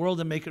information of the world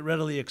and make it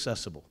readily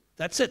accessible.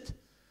 That's it.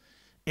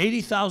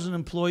 80,000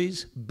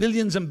 employees,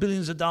 billions and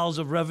billions of dollars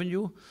of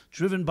revenue,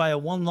 driven by a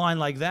 1 line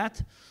like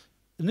that.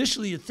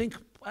 Initially, you'd think,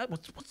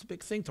 what's the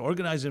big thing? To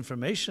organize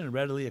information and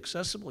readily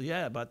accessible?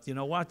 Yeah, but you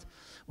know what?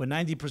 When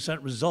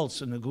 90%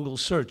 results in the Google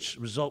search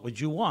result what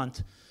you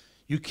want,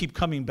 you keep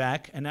coming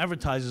back, and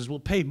advertisers will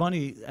pay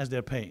money as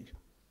they're paying.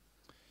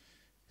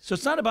 So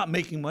it's not about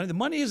making money. The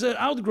money is an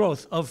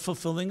outgrowth of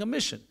fulfilling a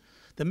mission.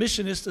 The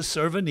mission is to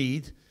serve a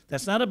need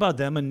that's not about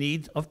them, a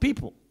need of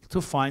people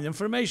to find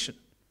information.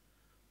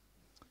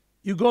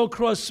 You go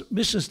across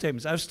mission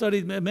statements. I've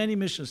studied many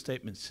mission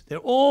statements. They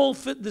all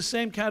fit the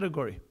same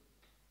category.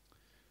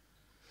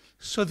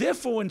 So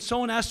therefore, when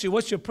someone asks you,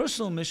 what's your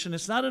personal mission,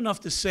 it's not enough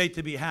to say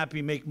to be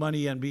happy, make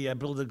money, and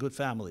build a good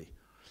family.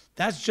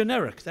 That's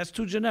generic. That's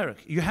too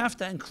generic. You have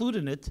to include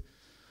in it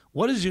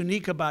what is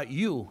unique about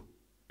you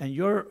and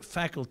your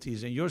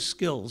faculties and your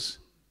skills,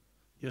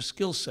 your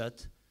skill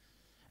set,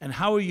 and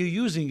how are you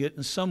using it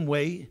in some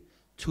way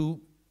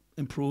to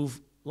improve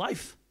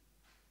life?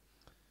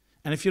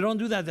 And if you don't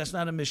do that, that's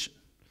not a mission.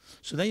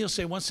 So then you'll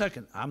say, 1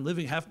 second, I'm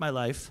living half my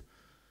life,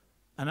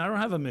 and I don't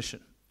have a mission,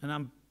 and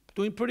I'm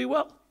doing pretty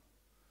well.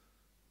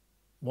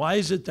 Why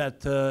is it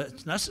that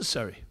it's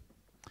necessary?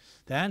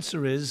 The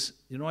answer is,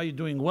 you know why you're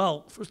doing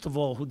well? First of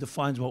all, who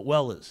defines what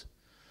well is?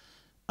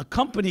 A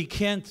company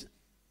can't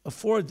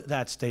afford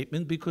that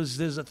statement because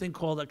there's a thing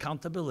called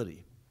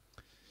accountability.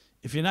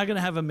 If you're not going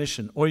to have a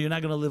mission or you're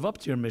not going to live up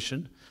to your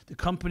mission, the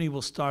company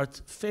will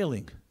start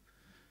failing.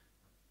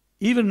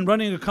 Even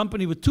running a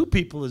company with 2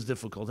 people is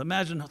difficult.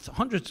 Imagine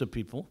hundreds of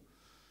people.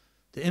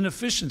 The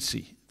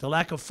inefficiency, the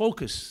lack of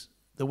focus,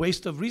 the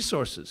waste of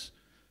resources,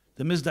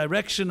 the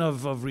misdirection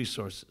of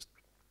resources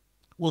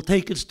will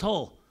take its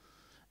toll.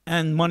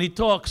 And money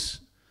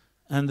talks,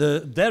 and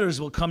the debtors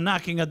will come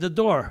knocking at the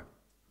door.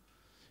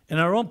 In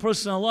our own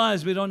personal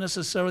lives, we don't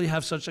necessarily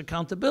have such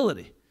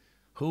accountability.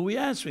 Who are we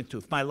answering to?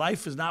 If my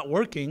life is not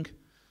working,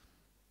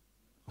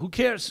 who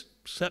cares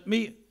except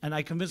me? And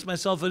I convince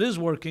myself it is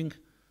working.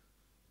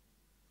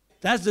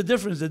 That's the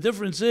difference. The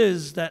difference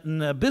is that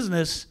in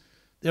business,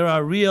 there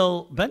are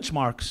real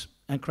benchmarks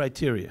and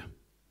criteria.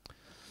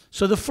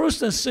 So the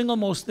first and single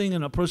most thing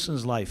in a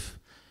person's life,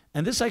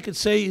 and this I could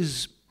say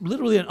is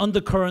literally an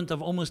undercurrent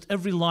of almost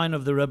every line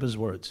of the Rebbe's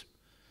words,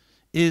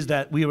 is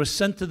that we were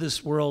sent to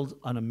this world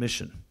on a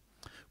mission.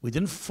 We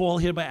didn't fall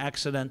here by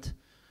accident.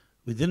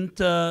 We didn't,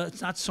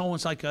 it's not so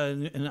much like, I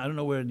don't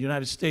know where in the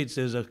United States,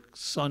 there's a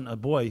son, a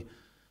boy,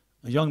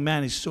 a young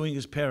man, he's suing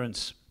his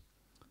parents,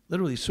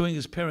 literally suing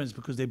his parents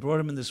because they brought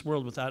him in this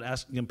world without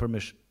asking him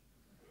permission.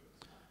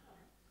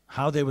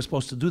 How they were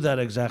supposed to do that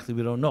exactly,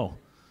 we don't know.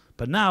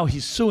 But now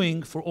he's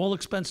suing for all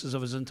expenses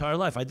of his entire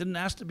life. I didn't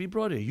ask to be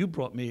brought here. You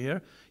brought me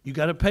here. You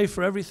got to pay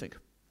for everything.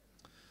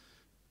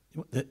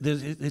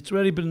 It's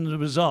already been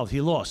resolved.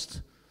 He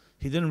lost.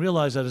 He didn't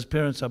realize that his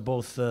parents are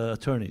both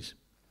attorneys,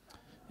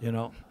 you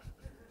know.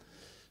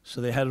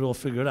 So they had it all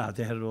figured out.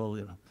 They had it all,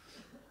 you know.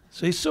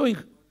 So he's suing.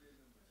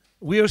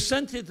 We are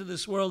sent here to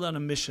this world on a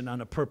mission,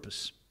 on a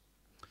purpose.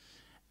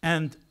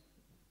 And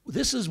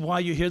this is why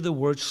you hear the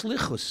word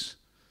shlichus.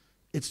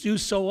 It's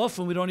used so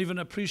often we don't even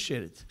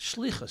appreciate it.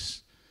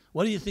 Shlichus.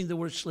 What do you think the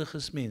word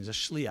shlichus means? A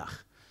shliach.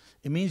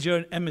 It means you're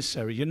an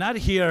emissary. You're not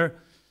here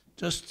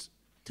just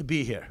to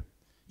be here.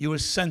 You were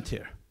sent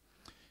here.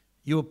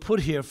 You were put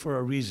here for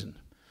a reason.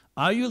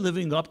 Are you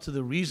living up to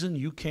the reason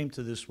you came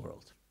to this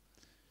world?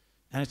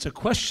 And it's a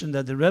question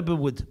that the Rebbe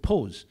would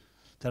pose,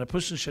 that a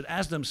person should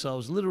ask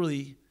themselves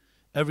literally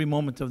every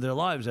moment of their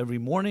lives, every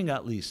morning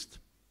at least.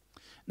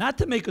 Not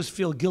to make us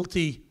feel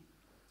guilty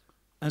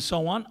and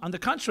so on. On the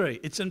contrary,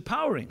 it's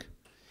empowering.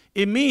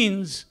 It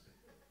means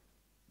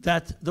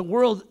that the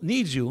world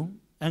needs you,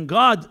 and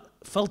God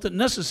felt it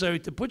necessary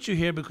to put you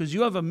here because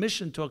you have a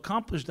mission to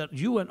accomplish that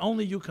you and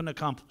only you can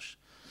accomplish.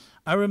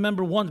 I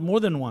remember once, more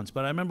than once,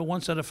 but I remember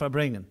once at a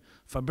Farbrengen.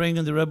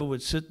 Farbrengen, the Rebbe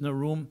would sit in a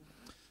room,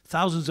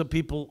 thousands of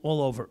people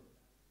all over.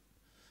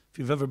 If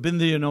you've ever been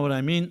there, you know what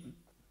I mean.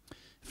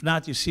 If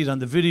not, you see it on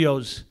the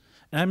videos.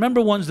 And I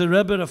remember once the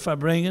Rebbe at a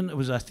Farbrengen, it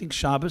was, I think,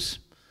 Shabbos,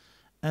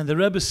 and the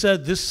Rebbe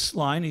said this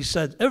line. He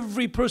said,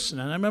 every person,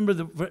 and I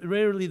remember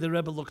rarely the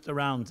Rebbe looked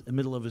around in the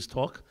middle of his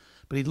talk,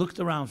 but he looked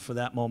around for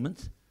that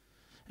moment.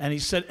 And he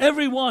said,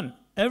 everyone,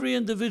 every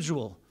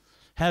individual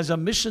has a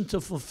mission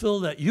to fulfill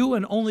that you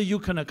and only you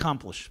can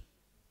accomplish.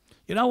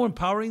 You know how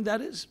empowering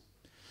that is?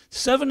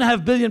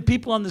 7.5 billion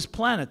people on this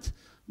planet.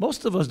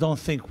 Most of us don't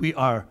think we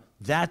are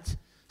that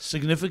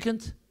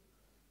significant.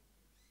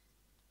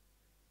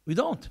 We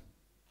don't.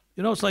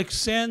 You know, it's like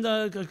sand,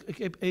 a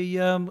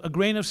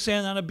grain of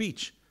sand on a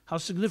beach. How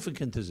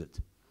significant is it?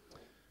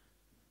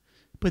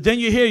 But then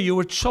you hear you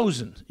were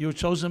chosen. You were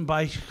chosen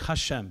by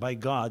Hashem, by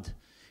God.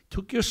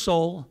 Took your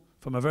soul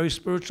from a very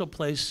spiritual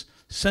place,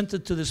 sent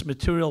it to this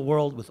material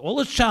world with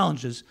all its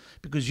challenges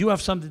because you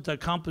have something to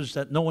accomplish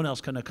that no one else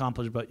can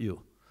accomplish but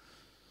you.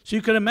 So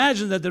you can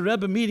imagine that the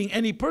Rebbe meeting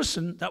any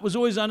person, that was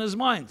always on his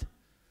mind.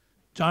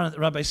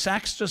 Rabbi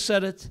Sachs just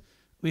said it.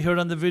 We heard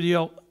on the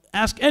video.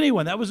 Ask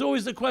anyone. That was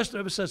always the question. The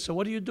Rebbe said, so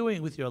what are you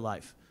doing with your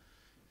life?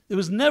 There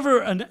was never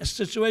a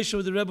situation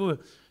with the Rebbe where,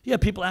 yeah,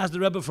 people asked the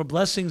Rebbe for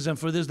blessings and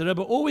for this. The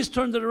Rebbe always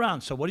turned it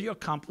around. So what are you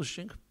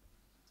accomplishing?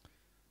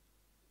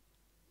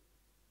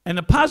 In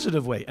a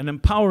positive way, an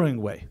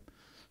empowering way.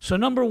 So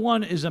number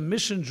one is a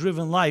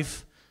mission-driven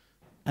life.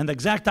 And the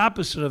exact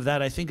opposite of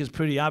that, I think, is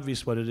pretty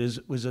obvious what it is,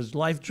 was a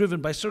life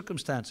driven by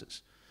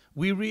circumstances.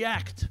 We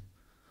react,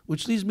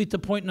 which leads me to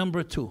point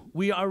number two.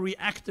 We are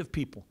reactive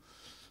people.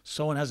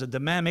 Someone has a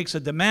demand, makes a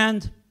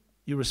demand,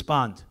 you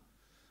respond.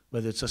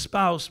 Whether it's a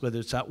spouse, whether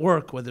it's at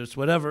work, whether it's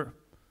whatever.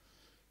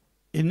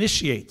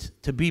 Initiate,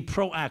 to be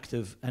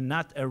proactive and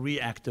not a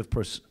reactive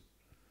person.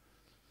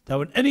 That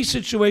in any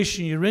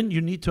situation you're in, you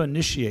need to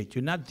initiate.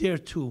 You're not there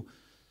to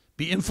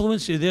be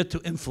influenced, you're there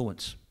to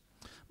influence.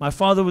 My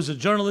father was a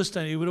journalist,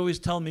 and he would always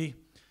tell me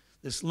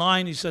this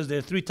line. He says there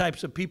are 3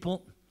 types of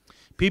people.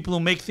 People who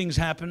make things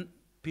happen,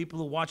 people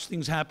who watch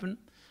things happen,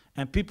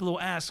 and people who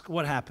ask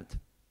what happened.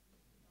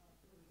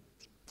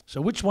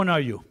 So which one are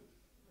you?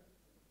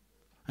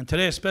 And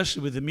today,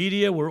 especially with the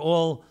media, we're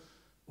all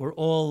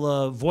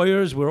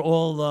voyeurs. We're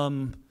all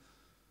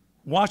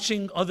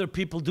watching other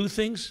people do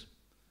things.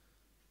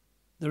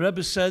 The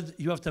Rebbe said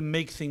you have to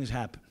make things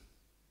happen.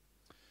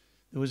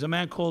 There was a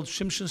man called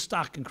Shimshon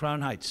Stock in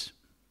Crown Heights.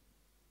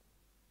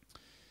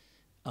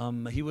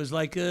 He was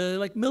like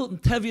Milton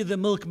Tevye, the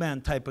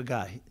milkman type of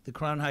guy, the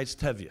Crown Heights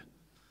Tevye.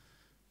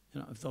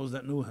 You know, if those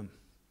that knew him.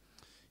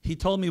 He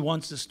told me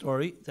once the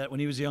story that when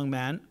he was a young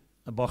man,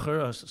 a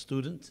bocher, a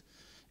student,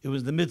 it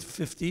was the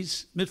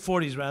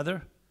mid-40s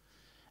rather,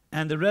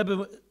 and the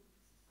Rebbe,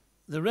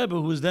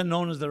 who was then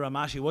known as the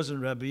Ramash, he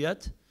wasn't Rebbe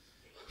yet,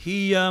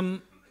 he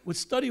would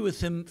study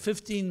with him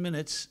 15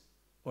 minutes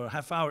or a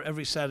half hour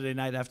every Saturday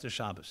night after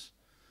Shabbos.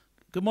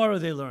 Gemara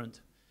they learned.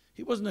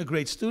 He wasn't a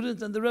great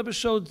student, and the Rebbe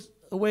showed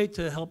a way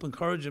to help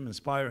encourage him,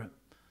 inspire him.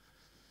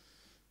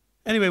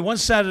 Anyway, one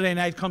Saturday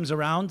night comes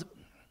around,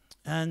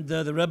 and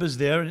the Rebbe's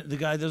there, and the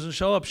guy doesn't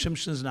show up,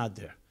 Shimshon's not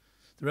there.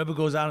 The Rebbe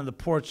goes out on the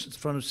porch in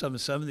front of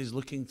 770, he's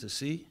looking to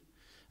see,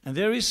 and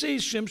there he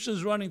sees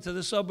Shimshon's running to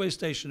the subway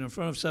station. In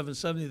front of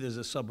 770, there's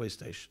a subway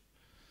station,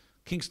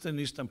 Kingston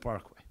Eastern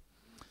Parkway.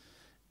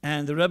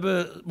 And the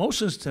Rebbe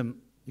motions to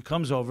him. He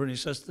comes over and he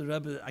says to the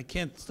Rebbe, I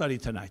can't study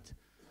tonight.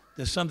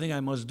 There's something I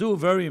must do,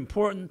 very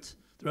important.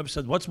 The Rebbe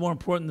said, what's more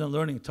important than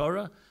learning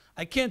Torah?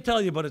 I can't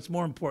tell you, but it's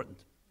more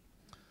important.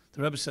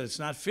 The Rebbe said, it's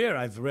not fair.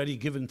 I've already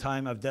given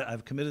time.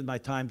 I've committed my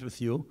time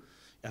with you.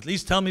 At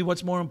least tell me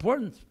what's more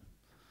important.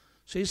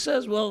 So he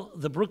says, well,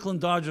 the Brooklyn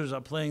Dodgers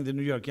are playing the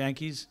New York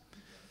Yankees.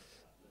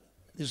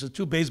 There's the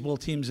two baseball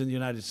teams in the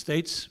United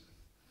States.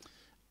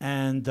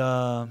 And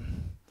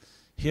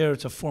here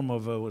it's a form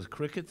of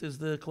cricket is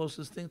the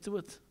closest thing to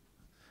it.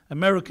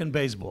 American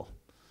baseball,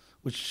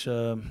 which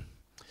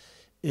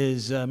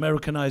is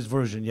Americanized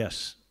version,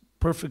 yes.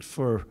 Perfect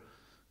for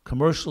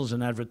commercials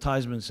and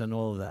advertisements and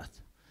all of that.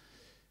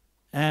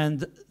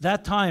 And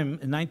that time,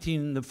 in the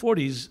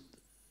 1940s,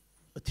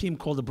 a team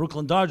called the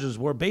Brooklyn Dodgers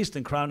were based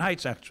in Crown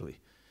Heights, actually.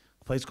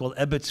 A place called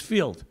Ebbets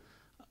Field,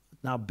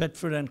 now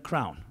Bedford and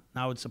Crown.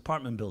 Now it's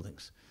apartment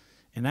buildings.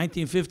 In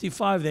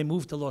 1955, they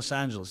moved to Los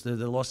Angeles. They're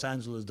the Los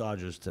Angeles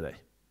Dodgers today.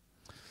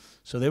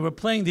 So they were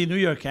playing the New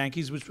York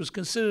Yankees, which was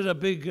considered a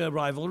big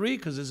rivalry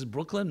because this is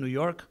Brooklyn, New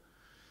York.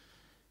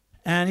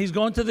 And he's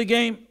going to the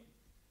game.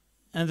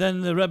 And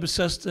then the Rebbe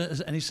says to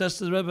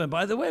the Rebbe, and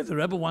by the way, if the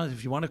Rebbe wants,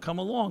 if you want to come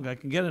along, I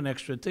can get an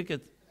extra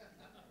ticket.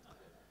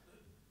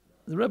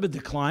 The Rebbe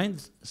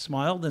declined,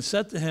 smiled, and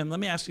said to him, let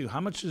me ask you, how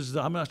much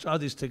are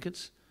these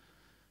tickets?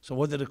 So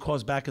what did it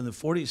cost back in the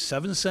 40s?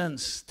 7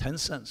 cents, 10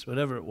 cents,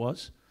 whatever it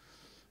was.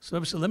 So the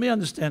Rebbe said, let me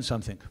understand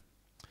something.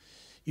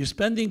 You're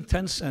spending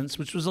 10 cents,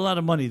 which was a lot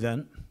of money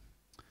then,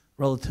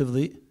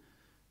 relatively,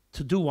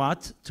 to do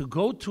what? To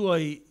go to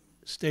a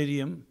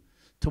stadium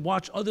to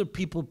watch other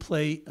people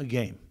play a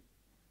game.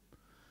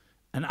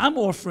 And I'm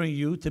offering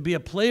you to be a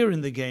player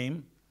in the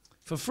game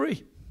for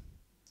free.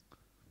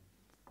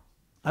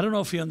 I don't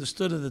know if he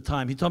understood at the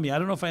time. He told me, I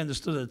don't know if I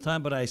understood at the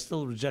time, but I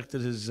still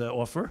rejected his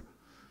offer.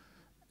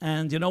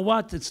 And you know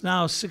what? It's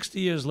now 60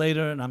 years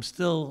later, and I'm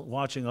still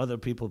watching other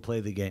people play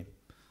the game.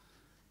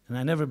 And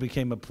I never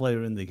became a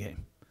player in the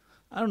game.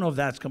 I don't know if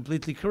that's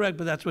completely correct,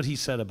 but that's what he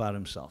said about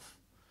himself.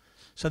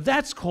 So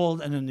that's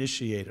called an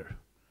initiator.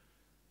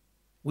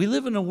 We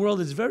live in a world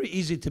that's very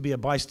easy to be a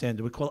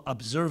bystander. We call it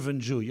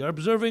observant Jew. You're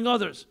observing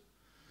others.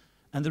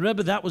 And the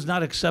Rebbe, that was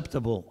not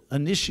acceptable.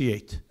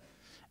 Initiate.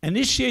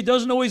 Initiate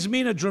doesn't always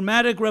mean a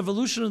dramatic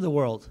revolution in the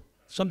world,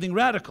 something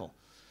radical.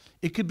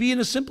 It could be in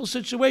a simple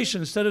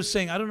situation. Instead of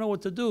saying, I don't know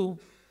what to do,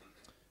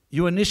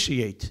 you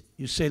initiate.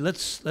 You say,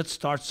 let's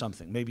start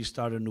something. Maybe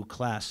start a new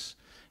class.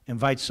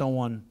 Invite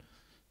someone.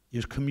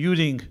 You're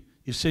commuting.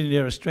 You're sitting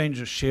there, a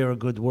stranger, share a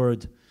good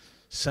word.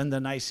 Send a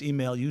nice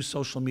email. Use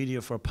social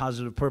media for a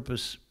positive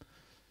purpose.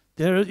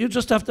 You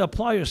just have to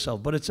apply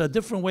yourself. But it's a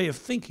different way of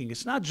thinking.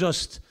 It's not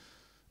just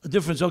a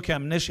difference, okay,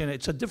 I'm initiating.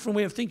 It's a different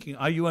way of thinking.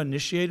 Are you an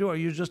initiator or are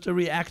you just a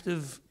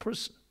reactive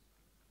person?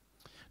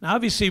 Now,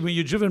 obviously, when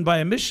you're driven by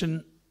a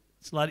mission,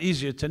 it's a lot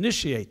easier to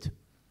initiate.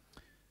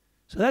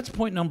 So that's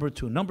point number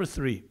 2. Number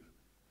 3,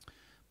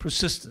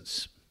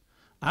 persistence.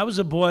 I was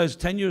a boy, I was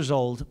 10 years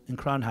old in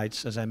Crown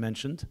Heights, as I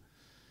mentioned,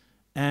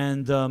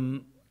 and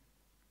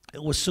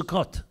it was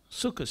Sukkot,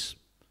 Sukkos.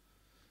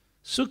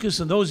 Sukkos,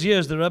 in those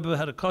years, the Rebbe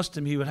had a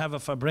custom, he would have a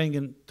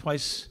Farbrengen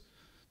twice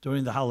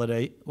during the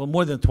holiday, well,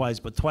 more than twice,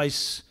 but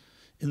twice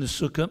in the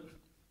Sukkah.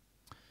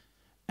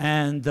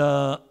 And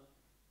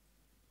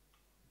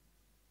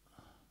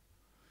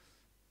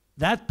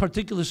that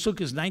particular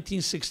Sukkah is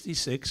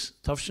 1966,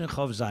 Tafshin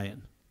Chav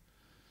Zayin,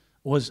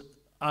 was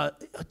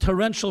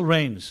torrential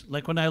rains,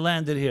 like when I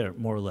landed here,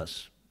 more or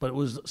less. But it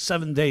was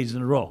 7 days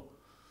in a row.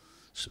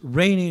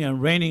 Raining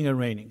and raining and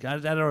raining.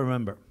 That I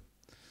remember.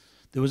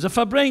 There was a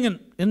Farbrengen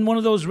in one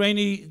of those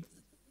rainy...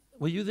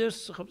 Were you there,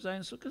 Chav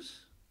Zayin Sukkahs,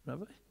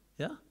 Rabbi?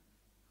 Yeah?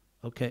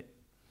 Okay.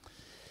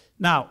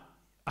 Now,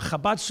 a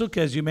Chabad Sukkah,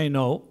 as you may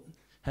know,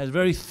 has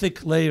very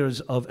thick layers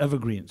of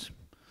evergreens.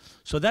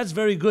 So that's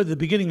very good at the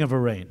beginning of a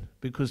rain,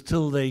 because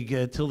till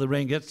the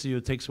rain gets to you,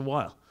 it takes a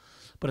while.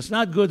 But it's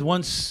not good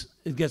once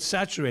it gets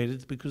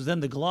saturated, because then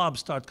the globs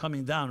start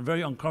coming down,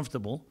 very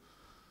uncomfortable.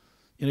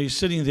 You know, you're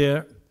sitting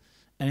there,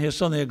 and here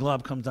suddenly a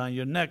glob comes down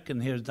your neck,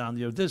 and here's down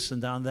your this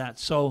and down that.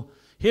 So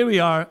here we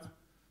are,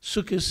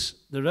 Sukkot,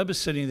 the Rebbe's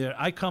sitting there.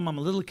 I'm a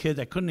little kid,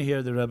 I couldn't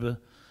hear the Rebbe,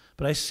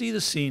 but I see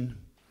the scene.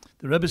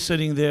 The Rebbe's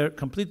sitting there,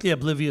 completely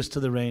oblivious to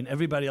the rain.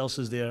 Everybody else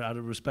is there out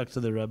of respect to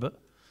the Rebbe.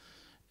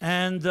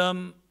 And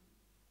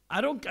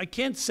I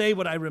can't say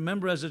what I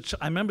remember I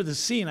remember the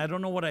scene. I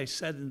don't know what I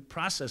said and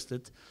processed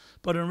it,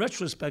 but in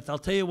retrospect, I'll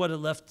tell you what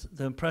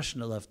the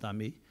impression it left on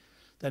me,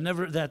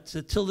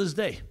 till this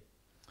day.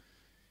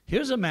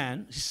 Here's a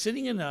man, he's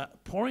sitting in a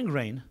pouring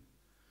rain.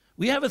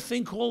 We have a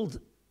thing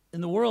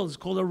in the world, it's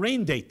called a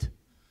rain date.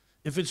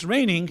 If it's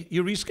raining,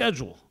 you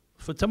reschedule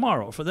for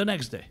tomorrow, for the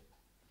next day.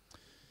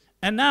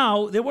 And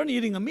now, they weren't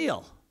eating a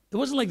meal. It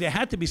wasn't like they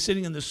had to be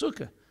sitting in the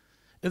sukkah.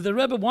 If the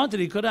Rebbe wanted,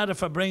 he could have had a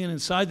farbrengen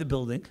inside the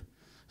building,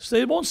 so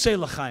they won't say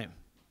l'chaim.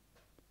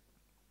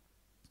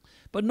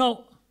 But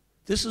no,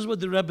 this is what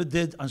the Rebbe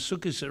did on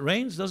Sukkot. It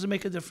rains, doesn't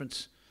make a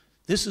difference.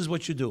 This is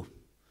what you do.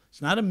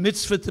 It's not a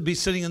mitzvah to be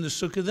sitting in the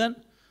sukkah then,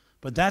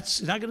 but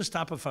that's not going to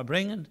stop a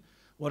farbrengen.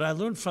 What I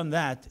learned from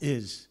that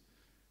is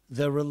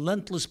the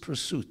relentless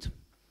pursuit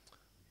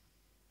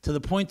to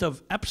the point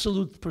of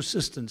absolute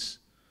persistence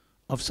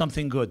of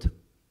something good.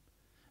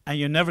 And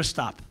you never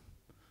stop.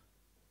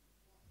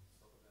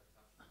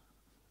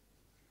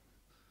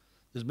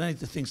 There's many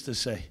things to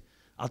say.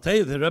 I'll tell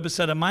you, the Rebbe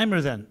said a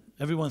mimer then.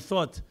 Everyone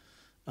thought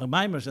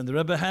mimers, and the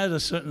Rebbe had a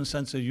certain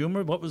sense of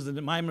humor. What was the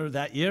mimer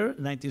that year,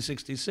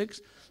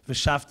 1966?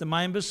 V'shafta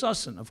mayim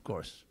b'sosin, of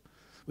course,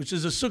 which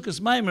is a Sukkot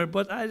mimer,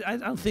 but I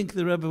don't think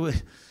the Rebbe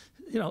would,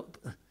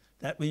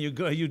 that when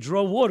you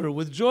draw water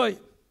with joy.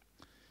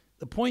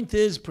 The point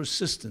is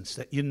persistence,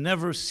 that you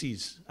never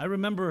cease. I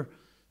remember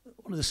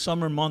one of the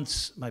summer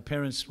months, my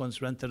parents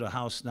once rented a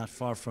house not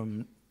far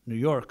from New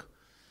York,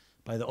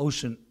 by the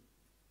ocean,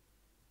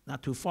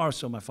 not too far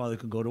so my father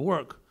could go to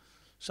work.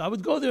 So I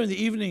would go there in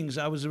the evenings.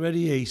 I was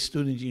already a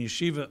student in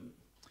yeshiva.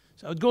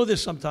 So I would go there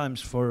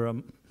sometimes for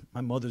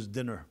my mother's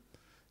dinner.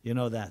 You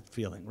know that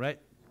feeling, right?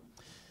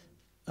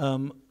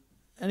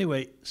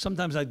 Anyway,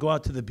 sometimes I'd go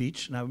out to the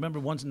beach, and I remember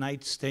one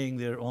night staying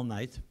there all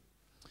night,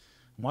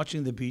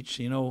 watching the beach.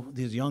 You know,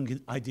 these young,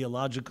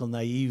 ideological,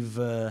 naive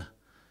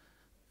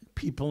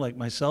people like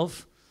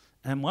myself,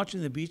 and I'm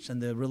watching the beach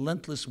and the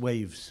relentless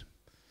waves.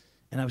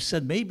 And I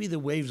said, maybe the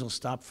waves will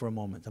stop for a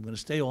moment. I'm going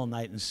to stay all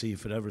night and see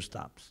if it ever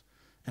stops.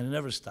 And it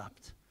never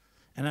stopped.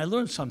 And I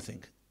learned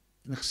something.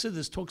 And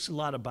Chassidus talks a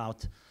lot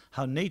about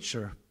how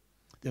nature,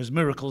 there's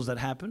miracles that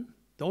happen.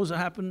 Those that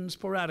happen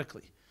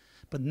sporadically.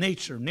 But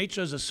nature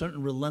has a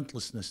certain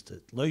relentlessness to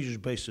it.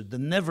 That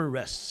never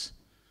rests.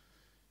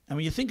 And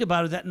when you think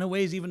about it, that in a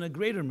way is even a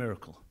greater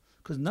miracle.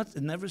 Because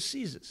it never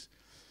ceases.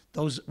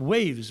 Those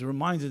waves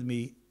reminded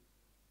me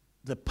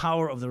the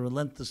power of the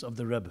relentless of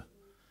the Rebbe.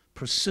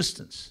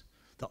 Persistence.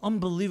 The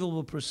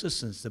unbelievable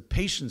persistence, the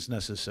patience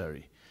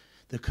necessary,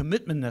 the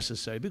commitment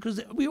necessary.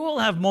 Because we all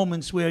have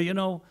moments where,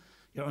 you're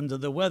under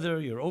the weather,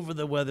 you're over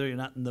the weather, you're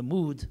not in the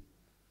mood.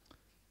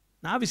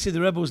 Now, obviously, the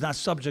Rebbe was not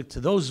subject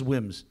to those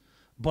whims,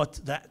 but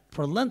that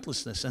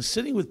relentlessness and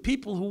sitting with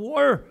people who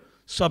were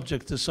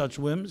subject to such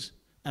whims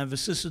and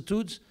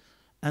vicissitudes,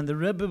 and the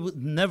Rebbe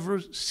never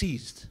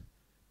ceased.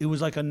 It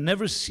was like a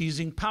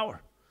never-ceasing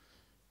power.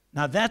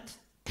 Now, that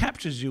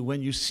captures you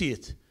when you see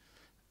it.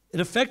 It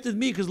affected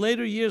me because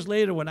years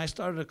later, when I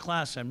started a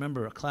class, I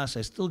remember a class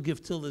I still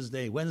give till this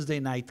day,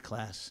 Wednesday night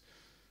class.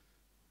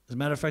 As a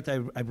matter of fact,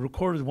 I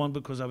recorded one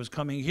because I was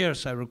coming here,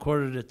 so I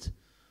recorded it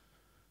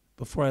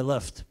before I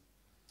left.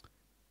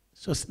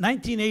 So it's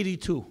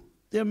 1982.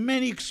 There are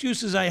many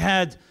excuses I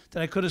had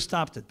that I could have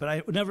stopped it, but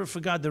I never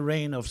forgot the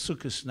rain of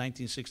Sukkot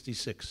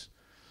 1966,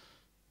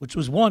 which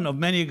was one of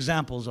many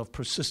examples of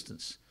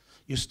persistence.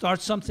 You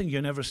start something,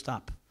 you never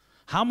stop.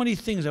 How many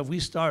things have we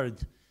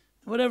started,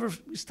 whatever,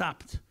 we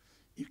stopped?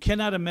 You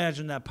cannot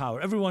imagine that power.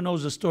 Everyone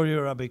knows the story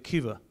of Rabbi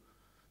Akiva,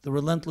 the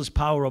relentless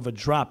power of a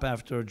drop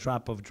after a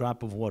drop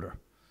of water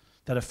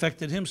that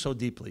affected him so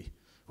deeply.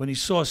 When he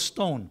saw a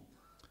stone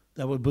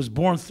that was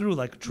born through,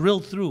 like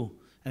drilled through,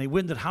 and he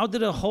wondered, how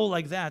did a hole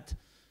like that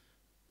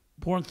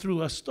born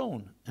through a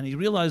stone? And he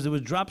realized there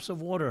was drops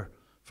of water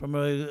from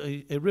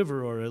a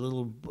river or a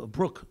little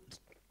brook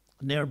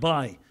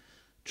nearby,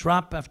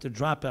 drop after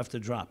drop after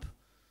drop.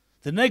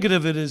 The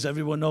negative of it is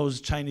everyone knows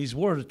Chinese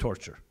water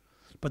torture.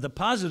 But the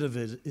positive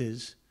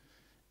is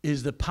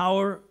the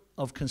power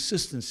of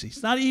consistency.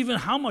 It's not even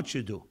how much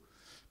you do,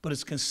 but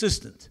it's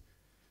consistent.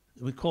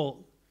 We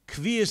call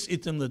kvias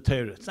itim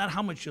l'teira. It's not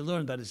how much you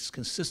learn, but it's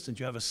consistent.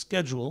 You have a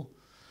schedule,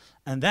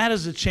 and that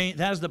is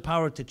the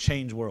power to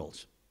change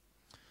worlds.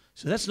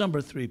 So that's number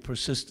 3,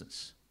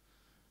 persistence.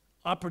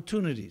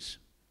 Opportunities.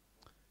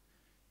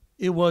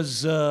 It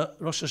was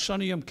Rosh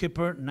Hashanah Yom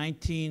Kippur,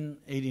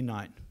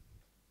 1989.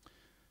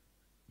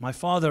 My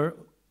father,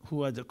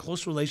 who had a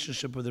close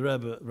relationship with the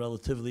Rebbe,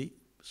 relatively,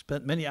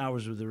 spent many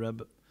hours with the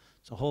Rebbe.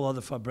 It's a whole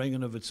other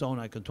farbrengen of its own.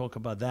 I can talk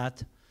about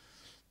that.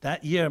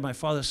 That year, my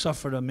father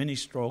suffered a mini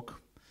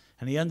stroke,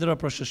 and he ended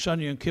up Rosh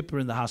Hashanah Yom Kippur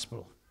in the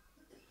hospital.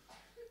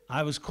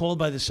 I was called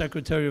by the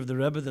secretary of the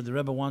Rebbe that the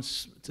Rebbe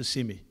wants to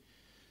see me.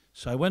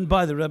 So I went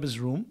by the Rebbe's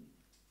room,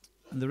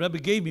 and the Rebbe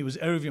gave me, it was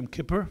Erev Yom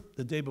Kippur,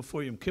 the day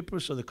before Yom Kippur,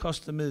 so the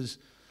custom is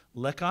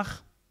lekach,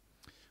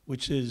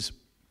 which is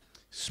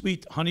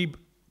sweet honey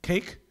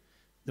cake.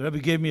 The Rebbe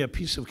gave me a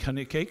piece of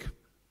honey cake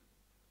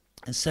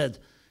and said,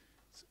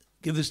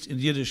 give this in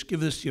Yiddish,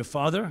 give this to your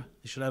father,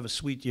 he should have a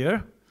sweet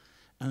year.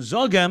 And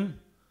zogem,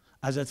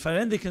 as het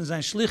verendigt in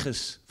zijn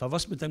schliches, for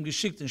was mit hem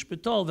geschickt in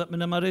Spital, wird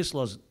man ihm arrest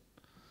losen.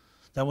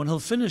 That when he'll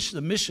finish the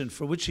mission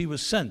for which he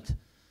was sent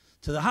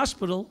to the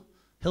hospital,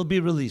 he'll be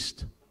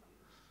released.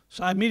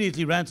 So I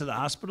immediately ran to the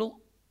hospital.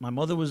 My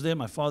mother was there,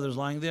 my father's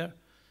lying there.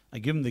 I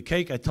give him the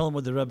cake, I tell him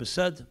what the Rebbe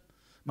said.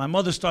 My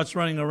mother starts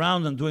running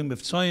around and doing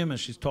mivtzoyim, and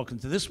she's talking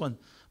to this one.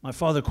 My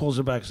father calls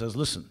her back and says,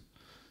 listen,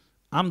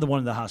 I'm the one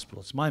in the hospital.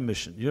 It's my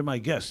mission. You're my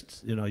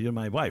guest. You know, you're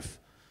my wife.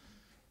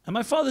 And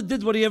my father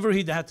did whatever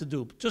he had to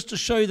do. Just to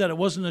show you that it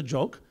wasn't a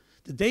joke,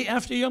 the day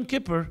after Yom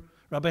Kippur,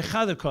 Rabbi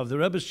Chadakov, the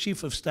Rebbe's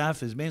chief of staff,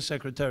 his main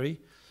secretary,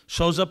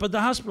 shows up at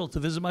the hospital to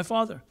visit my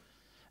father.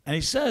 And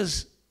he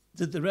says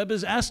that the Rebbe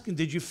is asking,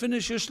 did you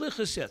finish your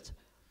shlichus yet?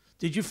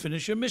 Did you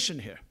finish your mission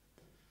here?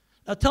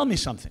 Now tell me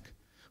something.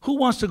 Who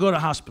wants to go to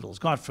hospitals?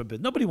 God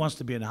forbid. Nobody wants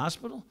to be in a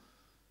hospital.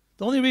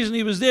 The only reason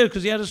he was there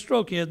because he had a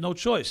stroke. He had no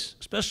choice,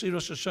 especially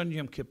Rosh Hashanah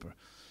Yom Kippur.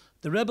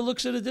 The Rebbe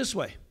looks at it this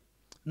way.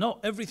 No,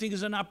 everything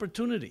is an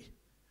opportunity.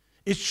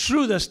 It's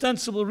true the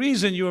ostensible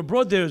reason you were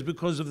brought there is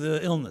because of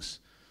the illness.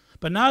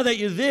 But now that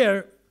you're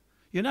there,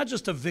 you're not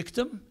just a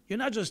victim. You're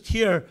not just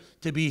here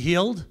to be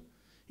healed.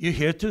 You're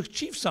here to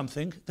achieve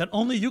something that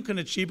only you can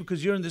achieve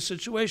because you're in this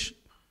situation.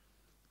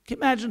 Can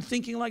you imagine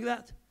thinking like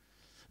that?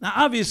 Now,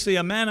 obviously,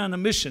 a man on a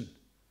mission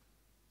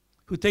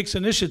who takes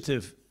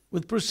initiative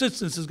with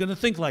persistence is going to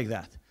think like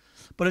that.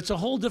 But it's a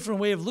whole different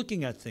way of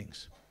looking at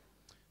things.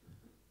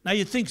 Now,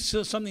 you think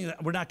something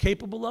that we're not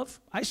capable of?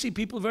 I see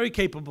people very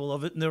capable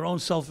of it in their own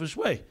selfish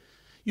way.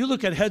 You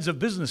look at heads of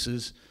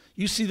businesses,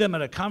 you see them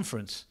at a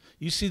conference,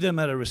 you see them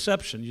at a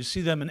reception, you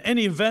see them in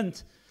any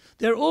event,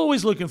 they're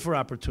always looking for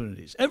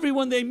opportunities.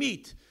 Everyone they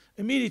meet,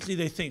 immediately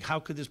they think, how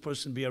could this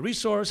person be a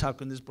resource? How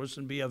can this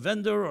person be a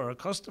vendor or a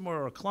customer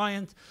or a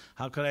client?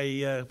 How could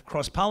I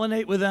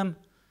cross-pollinate with them?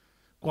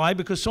 Why?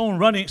 Because someone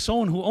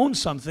who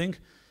owns something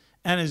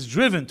and is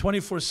driven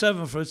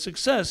 24/7 for its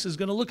success is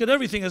going to look at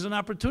everything as an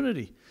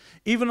opportunity.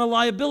 Even a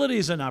liability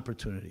is an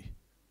opportunity.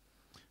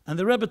 And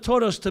the Rebbe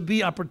taught us to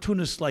be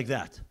opportunists like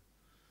that.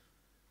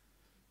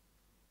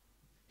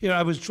 Here,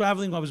 I was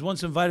traveling. I was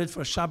once invited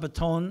for a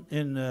Shabbaton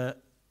in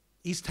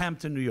East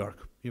Hampton, New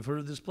York. You've heard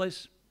of this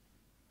place?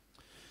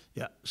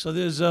 Yeah. So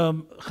there's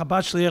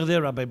Chabad Shliach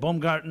there, Rabbi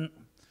Baumgarten.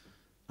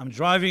 I'm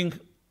driving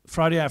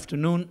Friday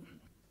afternoon.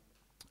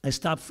 I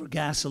stopped for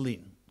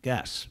gasoline,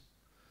 gas.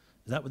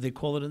 Is that what they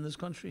call it in this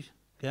country?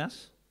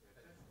 Gas?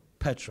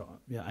 Petrol.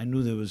 Yeah, I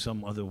knew there was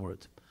some other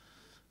word.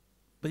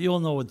 But you all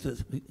know what you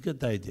get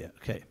the idea.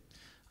 Okay.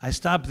 I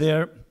stopped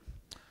there,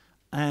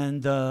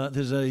 and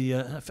there's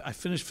I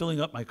finished filling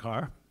up my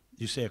car.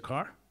 You say a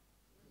car?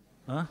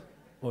 Huh?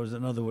 Or is there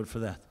another word for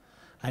that?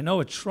 I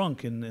know a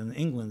trunk in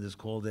England is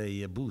called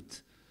a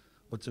boot.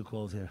 What's it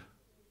called here?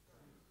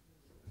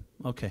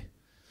 Okay,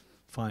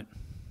 fine.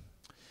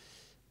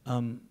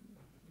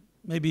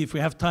 Maybe if we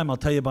have time, I'll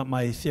tell you about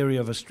my theory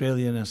of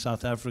Australian and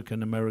South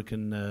African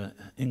American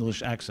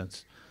English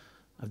accents.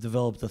 I've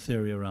developed a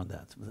theory around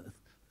that.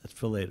 That's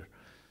for later.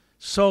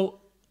 So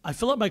I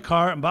fill up my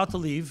car. I'm about to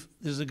leave.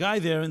 There's a guy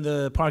there in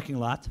the parking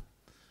lot,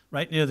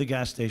 right near the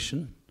gas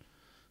station,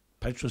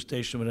 petrol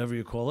station, whatever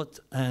you call it.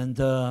 And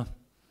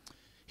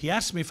he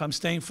asked me if I'm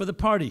staying for the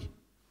party.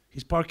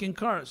 He's parking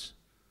cars.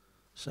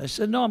 So I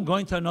said, no, I'm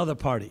going to another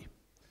party.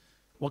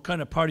 What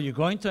kind of party are you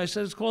going to? I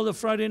said, it's called a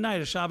Friday night,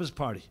 a Shabbos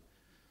party.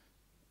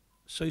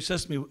 So he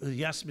says to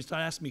me,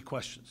 started asking me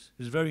questions.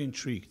 He was very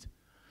intrigued.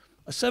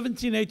 A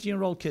 17,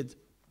 18-year-old kid.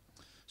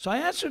 So I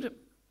answered him.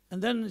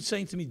 And then he's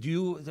saying to me,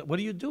 what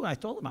do you do? I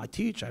told him, I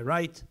teach, I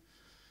write.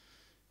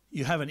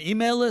 You have an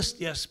email list?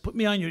 Yes, put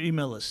me on your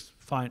email list.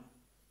 Fine.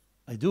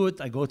 I do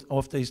it. I go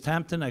off to East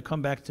Hampton. I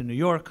come back to New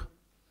York,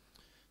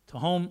 to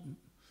home.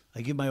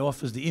 I give my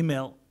office the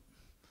email.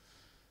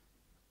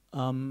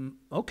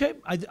 Okay,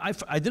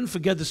 I didn't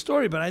forget the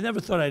story, but I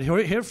never thought I'd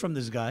hear from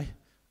this guy.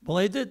 Well,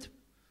 I did.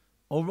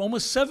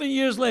 Almost 7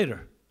 years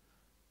later,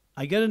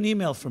 I get an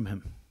email from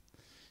him.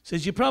 He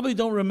says, you probably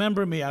don't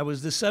remember me. I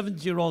was the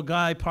 70-year-old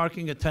guy,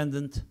 parking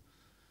attendant,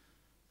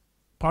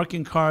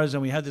 parking cars,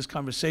 and we had this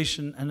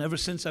conversation, and ever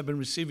since I've been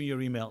receiving your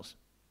emails.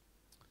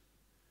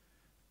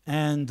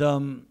 And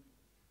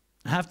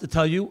I have to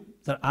tell you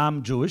that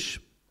I'm Jewish,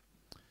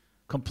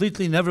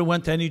 completely never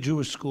went to any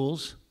Jewish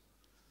schools.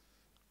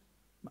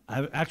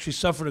 I actually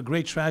suffered a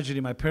great tragedy.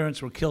 My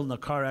parents were killed in a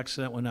car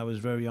accident when I was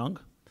very young.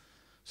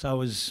 So I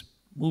was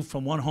moved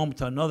from one home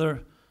to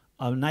another,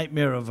 a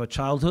nightmare of a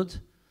childhood.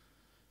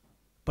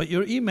 But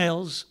your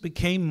emails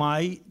became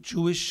my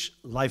Jewish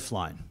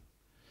lifeline.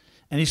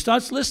 And he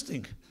starts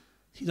listing.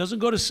 He doesn't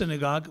go to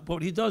synagogue, but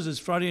what he does is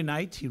Friday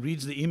night, he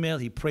reads the email,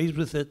 he prays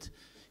with it,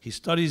 he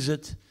studies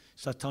it, he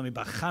starts telling me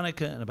about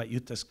Hanukkah and about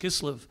Yutas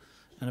Kislev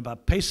and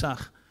about Pesach,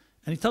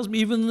 and he tells me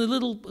even the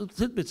little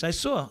tidbits I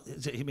saw.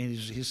 I mean,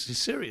 he's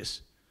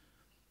serious.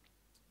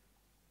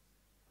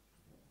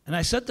 And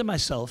I said to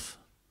myself,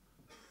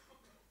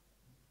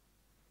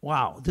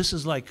 wow, this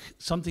is like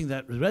something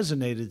that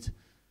resonated,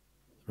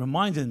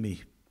 reminded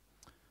me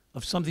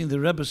of something the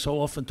Rebbe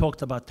so often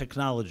talked about,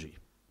 technology.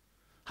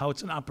 How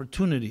it's an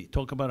opportunity,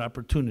 talk about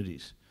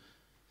opportunities.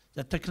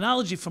 That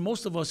technology, for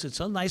most of us, it's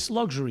a nice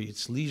luxury.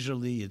 It's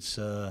leisurely, it's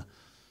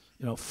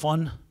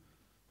fun.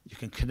 You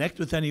can connect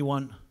with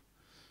anyone.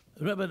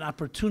 Rebbe, an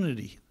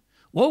opportunity.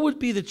 What would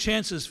be the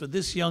chances for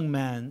this young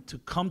man to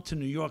come to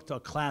New York to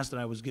a class that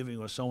I was giving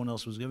or someone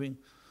else was giving?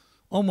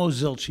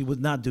 Almost zilch, he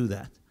would not do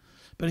that.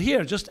 But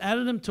here, just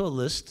added him to a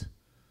list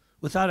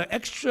without an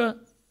extra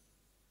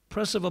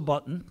press of a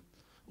button,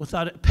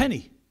 without a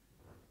penny.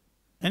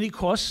 Any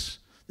costs.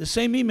 The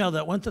same email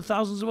that went to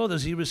thousands of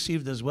others he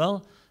received as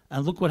well,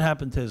 and look what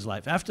happened to his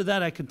life. After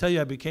that, I can tell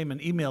you I became an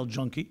email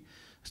junkie.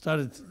 I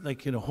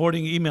started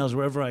hoarding emails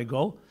wherever I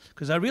go,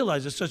 because I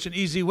realized it's such an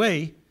easy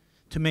way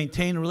to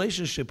maintain a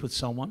relationship with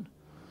someone.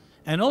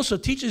 And also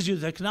teaches you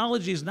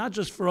technology is not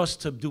just for us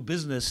to do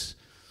business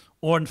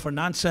or for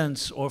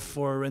nonsense or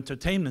for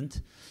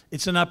entertainment.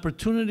 It's an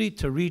opportunity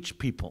to reach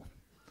people.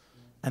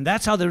 And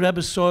that's how the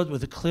Rebbe saw it,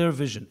 with a clear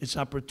vision. It's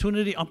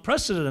opportunity,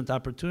 unprecedented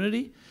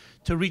opportunity,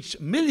 to reach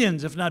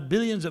millions, if not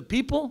billions of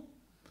people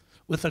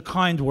with a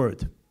kind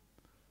word.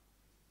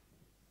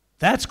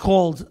 That's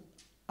called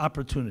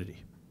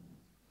opportunity.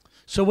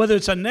 So whether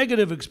it's a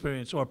negative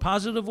experience or a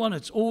positive one,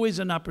 it's always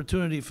an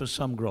opportunity for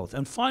some growth.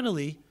 And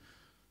finally,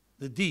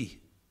 the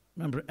D.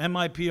 Remember,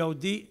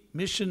 MIPOD,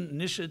 mission,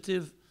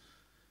 initiative,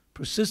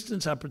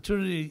 persistence,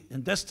 opportunity,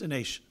 and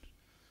destination.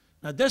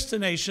 Now,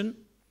 destination,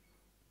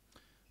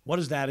 what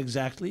is that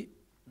exactly?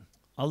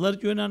 I'll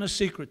let you in on a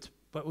secret,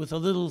 but with a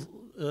little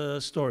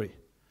story.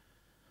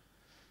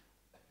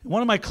 In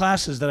one of my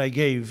classes that I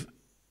gave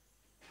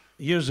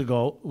years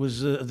ago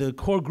was the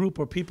core group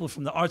were people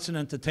from the arts and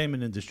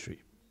entertainment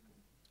industry.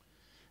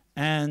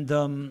 And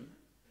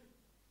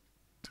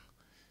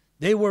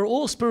they were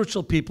all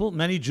spiritual people,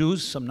 many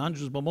Jews, some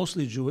non-Jews, but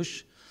mostly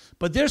Jewish.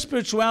 But their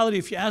spirituality,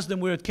 if you ask them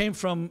where it came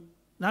from,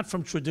 not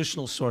from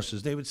traditional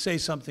sources. They would say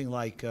something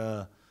like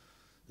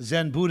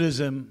Zen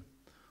Buddhism,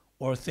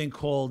 or a thing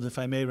called, if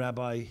I may,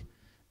 Rabbi,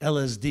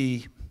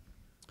 LSD,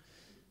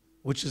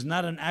 which is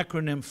not an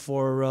acronym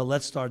for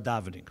Let's Start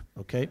Davening,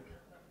 okay?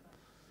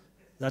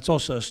 That's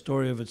also a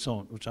story of its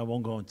own, which I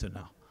won't go into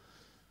now.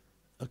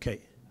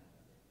 Okay.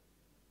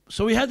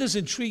 So we had this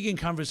intriguing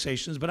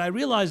conversations, but I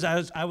realized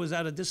I was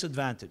at a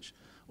disadvantage.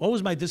 What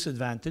was my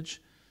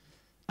disadvantage?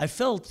 I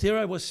felt here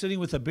I was sitting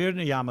with a beard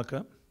and a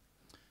yarmulke,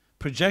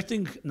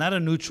 projecting not a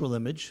neutral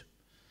image,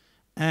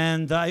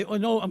 and I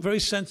know I'm very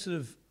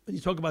sensitive when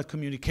you talk about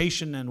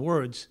communication and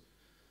words.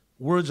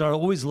 Words are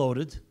always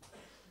loaded.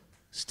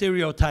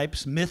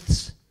 Stereotypes,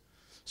 myths.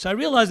 So I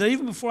realized that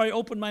even before I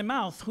opened my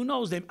mouth, who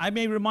knows, I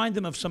may remind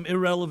them of some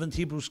irrelevant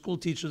Hebrew school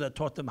teacher that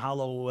taught them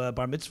hollow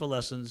bar mitzvah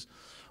lessons,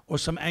 or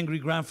some angry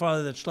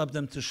grandfather that schlepped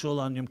them to shul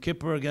on Yom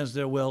Kippur against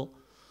their will,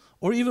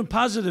 or even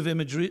positive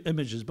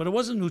images, but it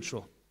wasn't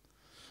neutral.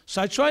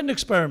 So I tried an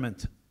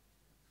experiment.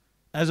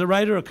 As a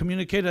writer, a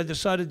communicator, I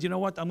decided, you know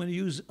what, I'm going to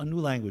use a new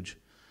language.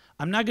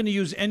 I'm not going to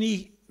use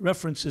any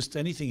references to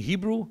anything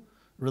Hebrew,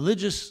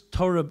 religious,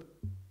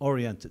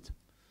 Torah-oriented.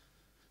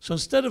 So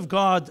instead of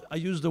God, I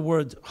use the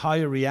word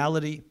higher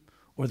reality,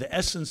 or the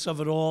essence of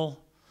it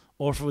all,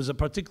 or if it was a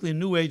particularly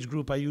new age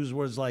group, I use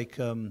words like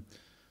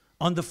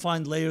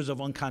undefined layers of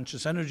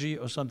unconscious energy,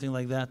 or something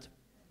like that.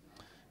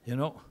 You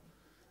know?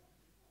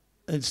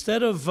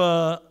 Instead of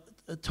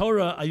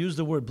Torah, I use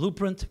the word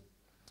blueprint.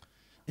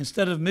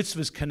 Instead of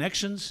mitzvahs,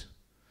 connections.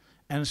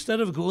 And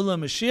instead of Geula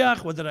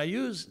Mashiach, what did I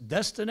use?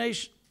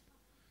 Destination.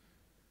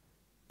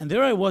 And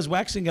there I was,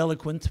 waxing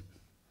eloquent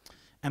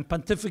and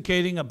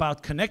pontificating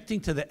about connecting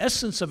to the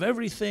essence of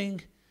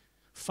everything,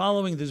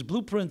 following this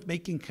blueprint,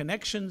 making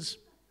connections,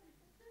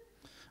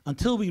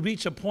 until we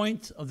reach a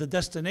point of the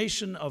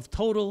destination of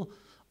total,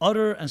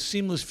 utter, and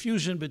seamless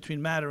fusion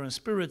between matter and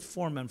spirit,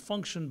 form and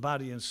function,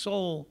 body and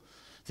soul,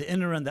 the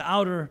inner and the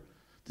outer,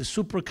 the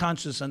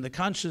superconscious and the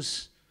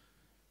conscious,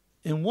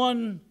 in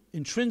one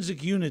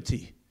intrinsic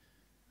unity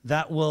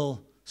that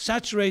will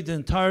saturate the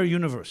entire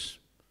universe.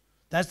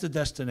 That's the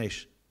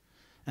destination.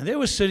 And they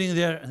were sitting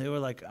there, and they were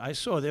like,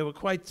 they were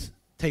quite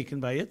taken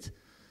by it.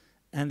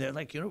 And they're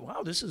like,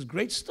 wow, this is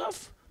great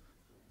stuff.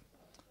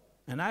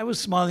 And I was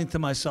smiling to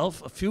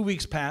myself. A few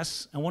weeks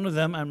passed, and one of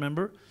them, I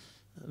remember,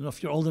 I don't know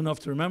if you're old enough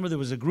to remember, there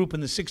was a group in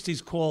the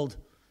 60s called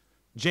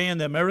Jay and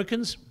the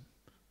Americans,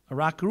 a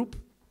rock group.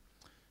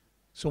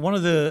 So one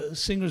of the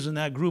singers in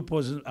that group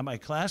was in my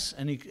class,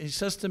 and he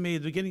says to me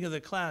at the beginning of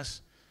the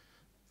class,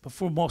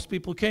 before most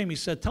people came, he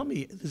said, tell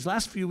me, these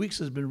last few weeks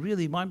has been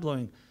really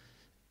mind-blowing.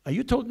 Are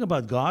you talking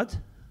about God?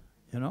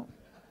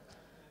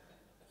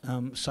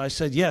 So I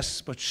said,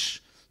 yes, but shh,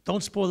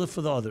 don't spoil it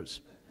for the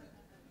others.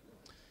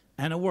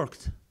 And it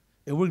worked.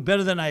 It worked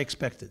better than I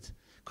expected.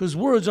 Because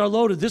words are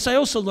loaded. This I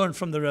also learned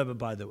from the Rebbe,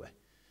 by the way.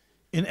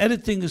 In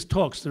editing his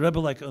talks, the Rebbe,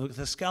 like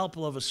the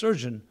scalpel of a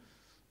surgeon,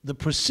 the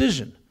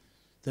precision,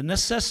 the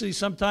necessity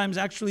sometimes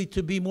actually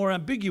to be more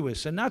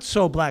ambiguous and not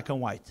so black and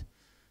white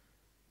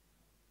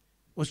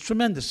was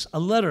tremendous. A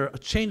letter, a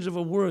change of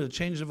a word, a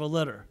change of a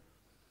letter.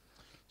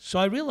 So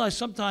I realized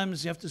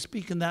sometimes you have to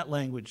speak in that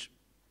language.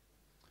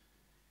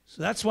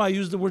 So that's why I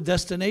use the word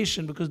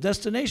destination, because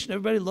destination,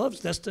 everybody loves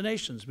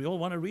destinations. We all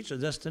want to reach a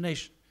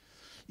destination.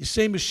 You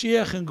say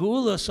Mashiach and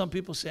Geula, some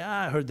people say,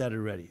 I heard that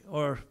already.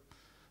 Or,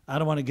 I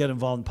don't want to get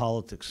involved in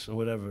politics, or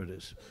whatever it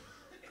is.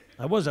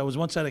 I was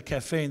once at a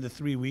cafe in the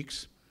 3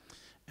 weeks,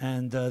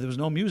 and there was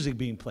no music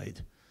being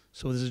played.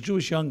 So there's a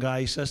Jewish young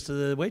guy, he says to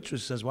the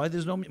waitress, says, why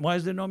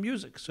is there no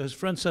music? So his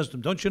friend says to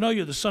him, don't you know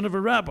you're the son of a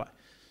rabbi?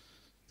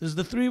 This is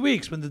the 3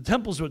 weeks when the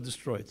temples were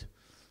destroyed.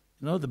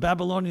 You know, the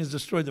Babylonians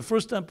destroyed the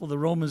first temple, the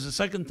Romans the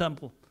second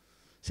temple.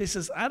 So he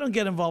says, I don't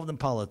get involved in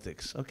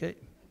politics, okay?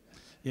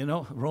 You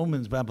know,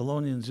 Romans,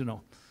 Babylonians, you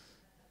know.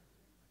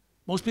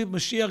 Most people,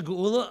 Mashiach,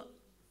 Geula,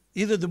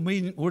 either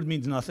the word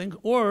means nothing,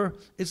 or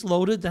it's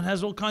loaded and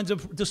has all kinds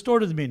of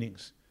distorted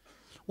meanings.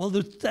 Well,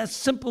 that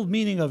simple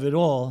meaning of it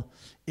all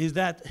is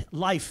that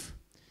life,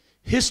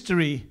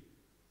 history,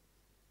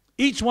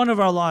 each one of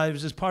our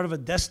lives is part of a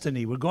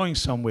destiny. We're going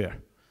somewhere.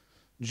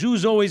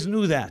 Jews always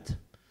knew that.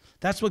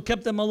 That's what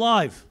kept them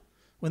alive.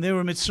 When they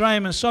were in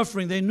Mitzrayim and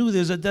suffering, they knew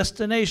there's a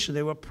destination.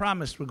 They were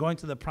promised, we're going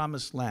to the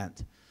promised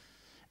land.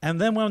 And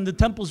then when the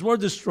temples were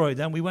destroyed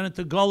and we went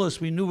into Golus,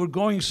 we knew we're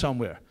going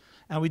somewhere.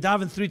 And we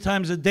davened 3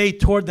 times a day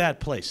toward that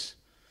place.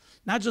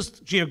 Not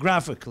just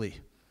geographically,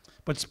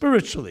 but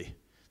spiritually.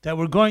 That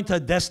we're going to a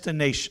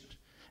destination.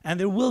 And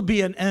there will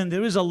be an end.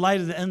 There is a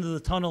light at the end of the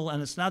tunnel,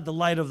 and it's not the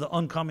light of the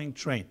oncoming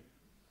train.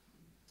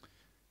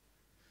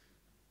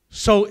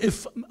 So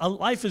if a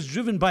life is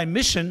driven by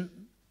mission,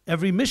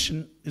 every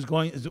mission is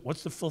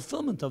what's the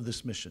fulfillment of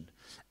this mission?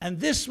 And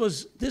this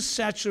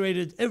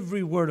saturated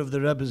every word of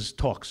the Rebbe's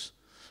talks.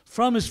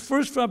 From his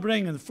first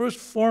Farbrengen, the first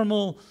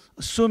formal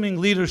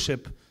assuming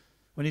leadership,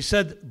 when he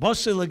said,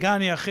 Bose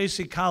Lagani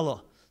Achesi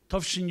Kala,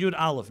 Tovshin Yud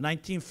Aleph,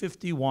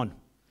 1951.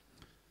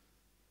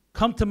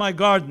 Come to my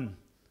garden,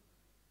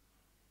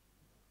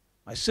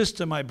 my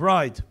sister, my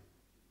bride.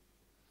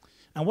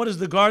 And what is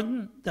the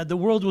garden? That the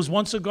world was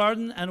once a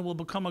garden and it will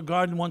become a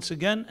garden once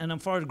again, and a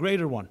far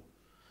greater one.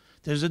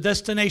 There's a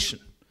destination.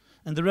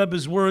 And the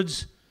Rebbe's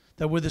words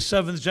that were the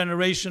 7th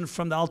generation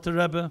from the Alter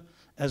Rebbe,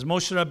 as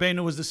Moshe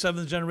Rabbeinu was the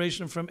 7th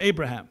generation from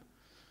Abraham.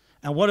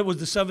 And what it was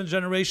the 7th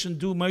generation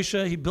do,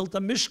 Moshe? He built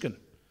a Mishkan.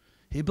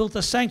 He built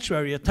a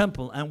sanctuary, a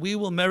temple, and we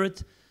will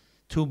merit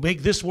to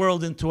make this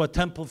world into a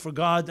temple for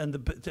God and the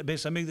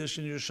Beis HaMikdash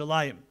in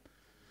Yerushalayim.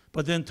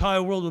 But the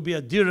entire world will be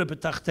a dira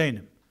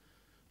b'tachtenim,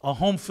 a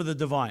home for the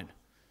divine.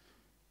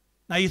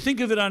 Now you think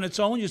of it on its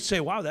own, you'd say,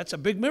 wow, that's a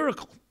big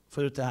miracle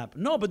for it to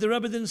happen. No, but the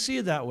Rebbe didn't see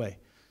it that way.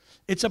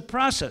 It's a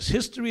process.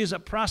 History is a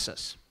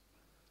process.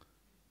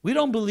 We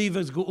don't believe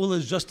as Geula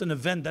is just an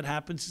event that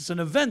happens. It's an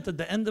event at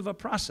the end of a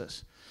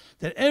process.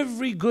 That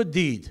every good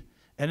deed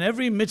and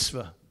every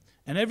mitzvah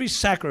and every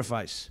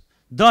sacrifice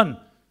done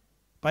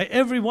by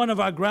every one of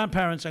our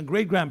grandparents and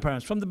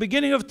great-grandparents from the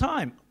beginning of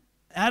time,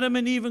 Adam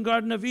and Eve in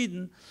Garden of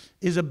Eden,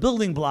 is a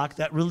building block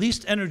that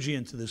released energy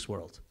into this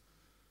world.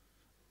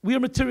 We are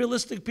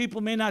materialistic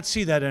people, may not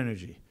see that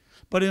energy,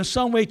 but in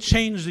some way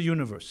changed the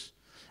universe.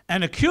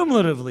 And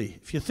accumulatively,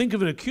 if you think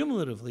of it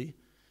accumulatively,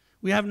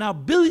 we have now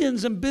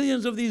billions and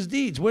billions of these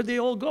deeds. Where'd they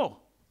all go?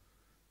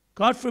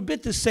 God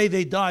forbid to say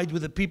they died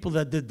with the people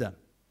that did them.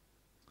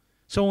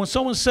 So when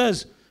someone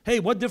says, hey,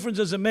 what difference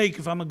does it make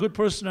if I'm a good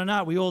person or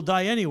not? We all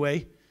die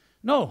anyway.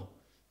 No,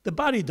 the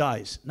body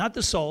dies, not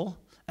the soul,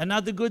 and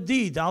not the good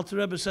deed. The Alter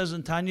Rebbe says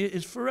in Tanya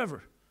is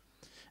forever.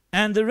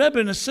 And the Rebbe,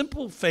 in a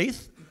simple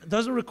faith,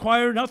 doesn't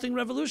require nothing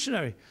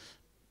revolutionary.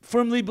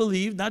 Firmly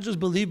believed, not just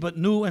believed, but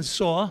knew and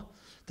saw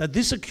that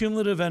this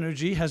accumulative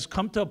energy has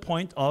come to a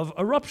point of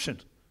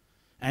eruption.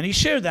 And he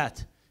shared that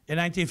in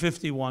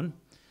 1951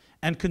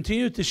 and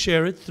continued to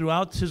share it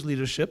throughout his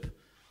leadership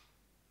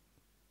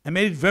and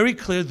made it very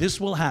clear this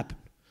will happen.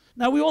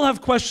 Now, we all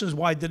have questions,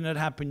 why didn't it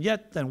happen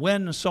yet, and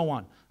when, and so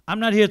on.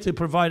 I'm not here to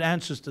provide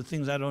answers to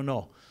things I don't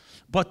know.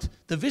 But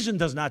the vision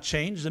does not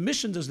change, the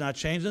mission does not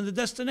change, and the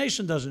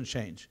destination doesn't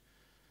change.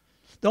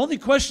 The only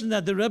question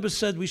that the Rebbe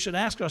said we should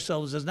ask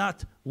ourselves is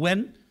not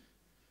when,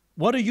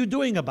 what are you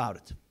doing about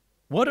it?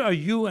 What are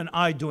you and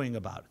I doing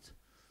about it?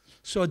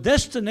 So a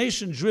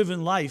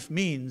destination-driven life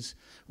means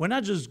we're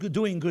not just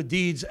doing good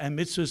deeds and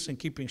mitzvahs and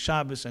keeping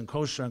Shabbos and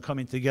kosher and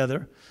coming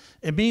together.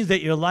 It means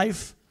that your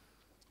life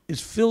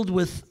is filled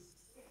with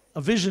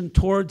a vision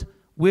toward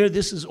where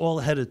this is all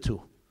headed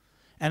to.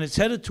 And it's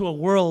headed to a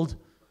world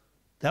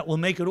that will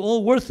make it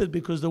all worth it,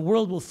 because the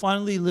world will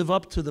finally live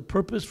up to the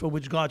purpose for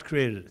which God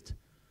created it.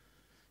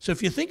 So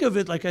if you think of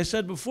it, like I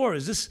said before,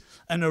 is this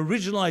an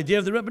original idea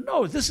of the Rebbe?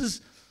 No, this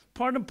is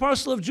part and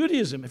parcel of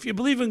Judaism. If you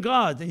believe in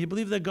God, and you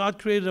believe that God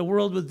created a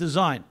world with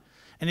design,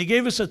 and He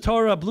gave us a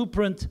Torah, a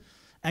blueprint,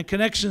 and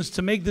connections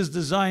to make this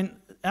design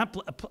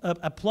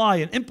apply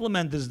and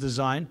implement this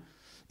design,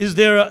 Is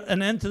there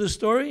an end to the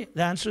story?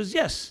 The answer is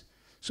yes.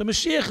 So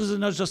Mashiach is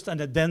not just an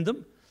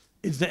addendum,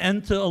 it's the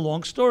end to a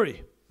long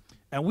story.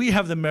 And we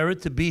have the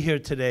merit to be here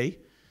today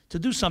to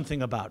do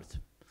something about it.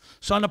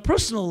 So on a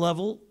personal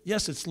level,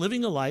 yes, it's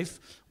living a life.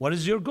 What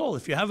is your goal?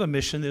 If you have a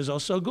mission, there's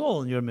also a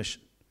goal in your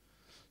mission.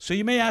 So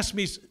you may ask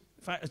me,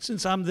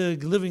 since I'm the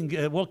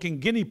living, walking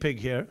guinea pig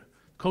here,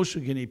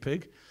 kosher guinea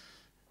pig,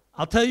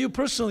 I'll tell you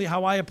personally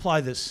how I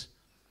apply this.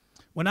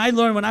 When I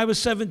learned when I was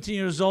 17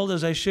 years old,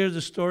 as I shared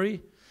the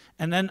story,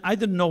 and then I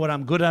didn't know what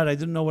I'm good at, I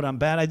didn't know what I'm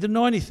bad, I didn't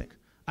know anything.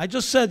 I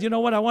just said, you know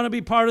what, I want to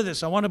be part of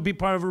this. I want to be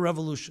part of a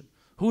revolution.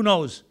 Who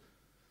knows?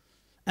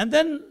 And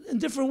then in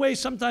different ways,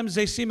 sometimes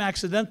they seem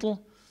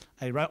accidental.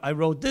 I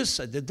wrote this,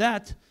 I did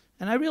that,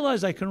 and I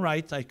realized I can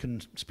write, I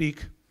can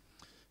speak.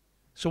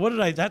 So what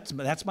did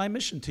that's my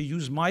mission, to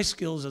use my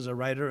skills as a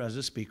writer, as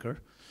a speaker,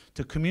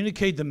 to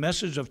communicate the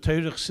message of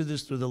Torah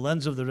Chassidus through the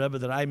lens of the Rebbe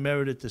that I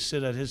merited to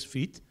sit at his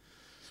feet,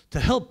 to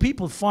help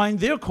people find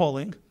their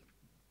calling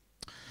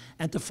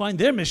and to find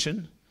their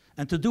mission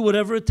and to do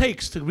whatever it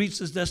takes to reach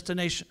this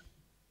destination.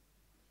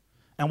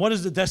 And what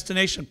is the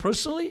destination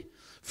personally?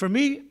 For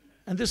me,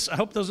 and this I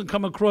hope doesn't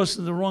come across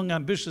in the wrong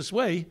ambitious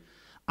way,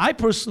 I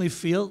personally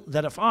feel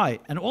that if I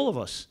and all of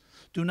us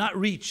do not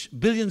reach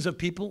billions of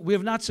people, we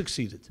have not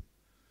succeeded.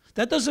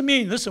 That doesn't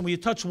mean, listen, when you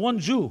touch one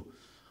Jew,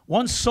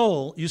 one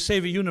soul, you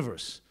save a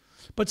universe.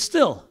 But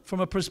still, from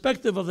a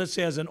perspective of, let's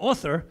say, as an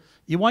author,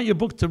 you want your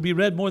book to be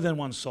read more than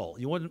one soul.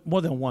 You want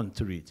more than one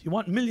to read. You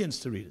want millions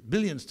to read it,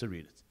 billions to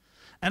read it.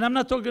 And I'm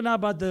not talking now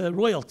about the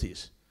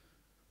royalties,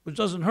 which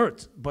doesn't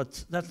hurt,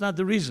 but that's not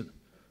the reason.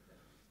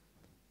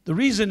 The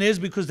reason is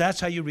because that's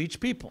how you reach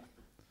people.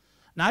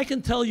 Now, I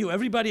can tell you,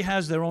 everybody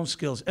has their own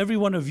skills. Every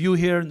one of you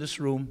here in this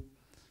room,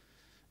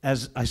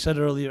 as I said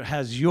earlier,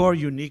 has your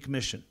unique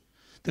mission.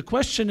 The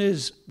question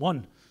is,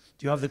 one,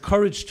 do you have the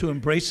courage to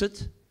embrace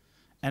it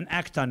and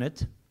act on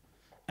it?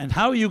 And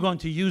how are you going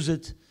to use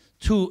it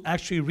to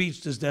actually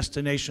reach this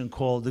destination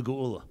called the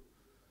Geula?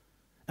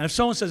 And if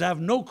someone says, I have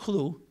no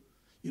clue,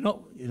 you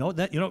know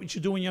what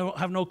you do when you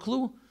have no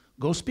clue?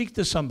 Go speak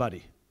to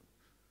somebody.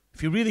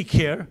 If you really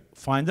care,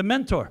 find a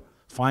mentor,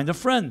 find a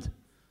friend.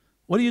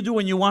 What do you do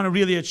when you want to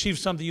really achieve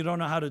something, you don't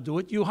know how to do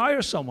it? You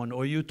hire someone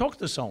or you talk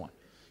to someone.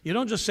 You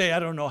don't just say, I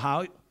don't know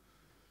how,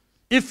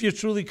 if you're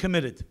truly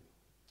committed.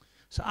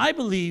 So I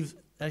believe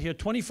that here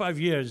 25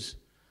 years,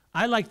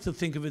 I like to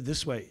think of it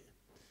this way.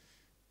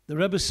 The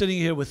Rebbe sitting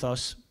here with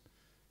us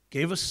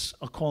gave us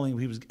a calling.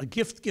 He was a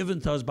gift given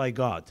to us by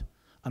God.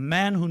 A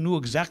man who knew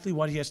exactly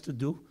what he has to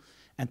do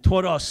and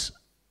taught us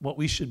what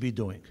we should be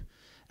doing.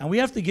 And we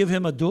have to give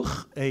him a duch,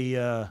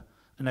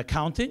 an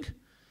accounting.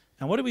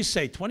 And what do we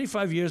say?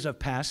 25 years have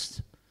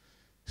passed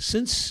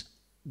since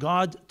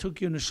God took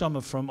your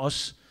neshama from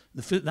us,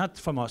 not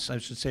from us, I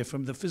should say,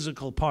 from the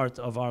physical part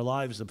of our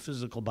lives, the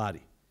physical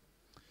body.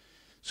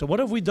 So what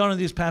have we done in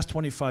these past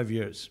 25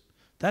 years?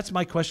 That's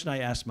my question I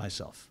ask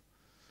myself.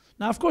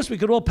 Now, of course, we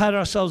could all pat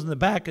ourselves in the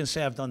back and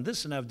say, I've done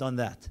this and I've done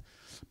that.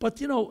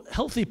 But, you know,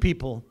 healthy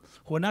people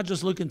who are not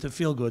just looking to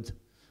feel good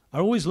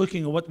are always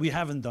looking at what we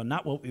haven't done,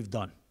 not what we've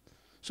done.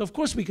 So, of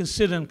course, we can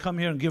sit and come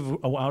here and give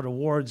out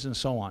awards and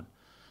so on.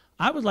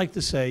 I would like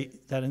to say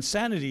that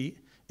insanity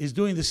is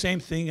doing the same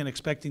thing and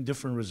expecting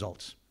different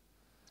results.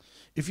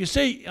 If you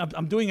say,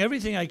 I'm doing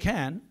everything I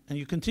can, and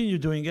you continue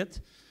doing it,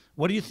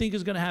 what do you think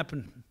is going to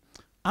happen?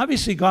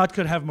 Obviously, God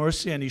could have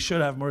mercy, and he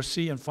should have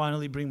mercy, and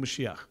finally bring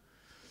Mashiach.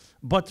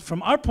 But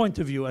from our point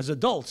of view as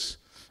adults,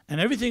 and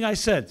everything I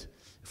said,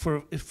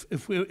 if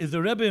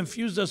the Rebbe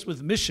infused us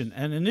with mission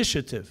and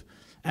initiative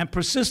and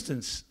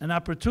persistence and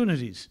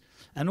opportunities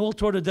and all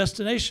toward a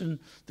destination,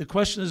 the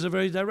question is a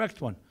very direct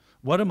one.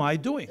 What am I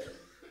doing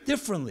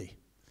differently?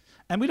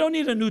 And we don't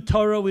need a new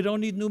Torah, we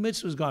don't need new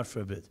mitzvahs, God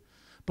forbid.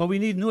 But we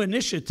need new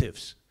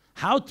initiatives.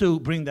 How to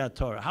bring that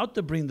Torah, how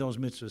to bring those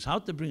mitzvahs, how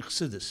to bring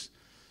chassidus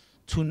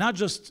to not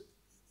just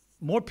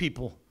more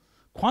people,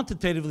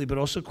 quantitatively, but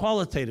also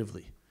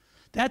qualitatively.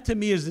 That to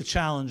me is the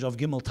challenge of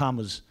Gimel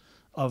Tammuz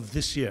of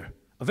this year,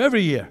 of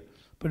every year.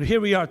 But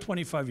here we are,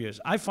 25 years.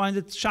 I find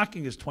it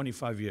shocking it's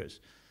 25 years.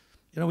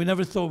 You know, we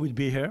never thought we'd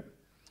be here.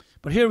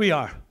 But here we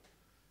are.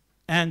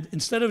 And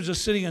instead of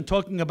just sitting and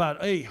talking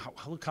about, hey,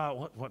 look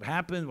what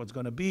happened, what's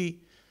going to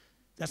be,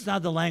 that's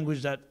not the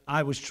language that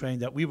I was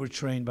trained, that we were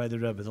trained by the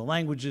Rebbe. The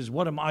language is,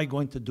 what am I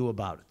going to do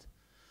about it?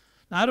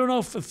 Now, I don't know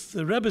if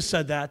the Rebbe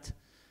said that.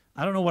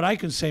 I don't know what I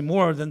can say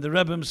more than the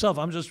Rebbe himself.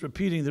 I'm just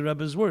repeating the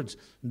Rebbe's words.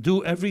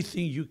 Do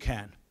everything you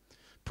can.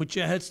 Put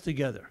your heads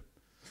together.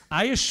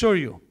 I assure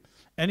you,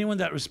 anyone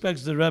that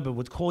respects the Rebbe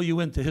would call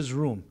you into his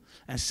room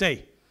and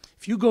say,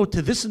 if you go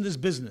to this and this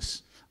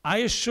business, I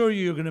assure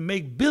you, you're going to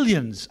make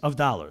billions of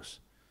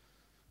dollars.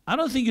 I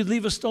don't think you'd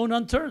leave a stone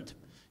unturned.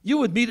 You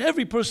would meet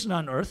every person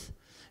on earth.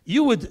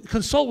 You would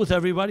consult with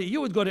everybody.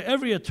 You would go to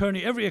every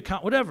attorney, every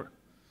account, whatever.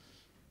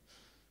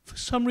 For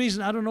some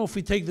reason, I don't know if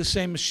we take the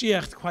same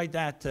Mashiach quite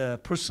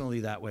that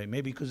personally that way.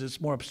 Maybe because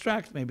it's more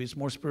abstract, maybe it's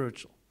more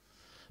spiritual.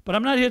 But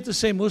I'm not here to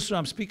say Musar.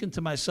 I'm speaking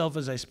to myself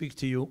as I speak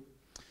to you.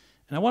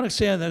 And I want to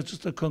say on that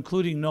just a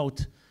concluding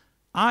note.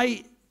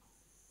 I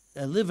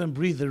I live and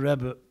breathe the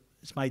Rebbe.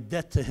 It's my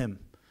debt to him,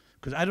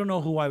 because I don't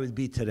know who I would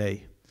be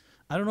today.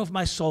 I don't know if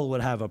my soul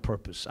would have a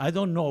purpose. I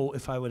don't know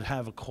if I would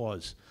have a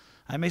cause.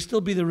 I may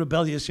still be the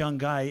rebellious young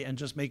guy and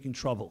just making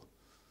trouble.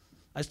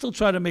 I still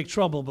try to make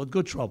trouble, but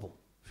good trouble,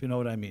 if you know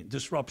what I mean.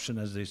 Disruption,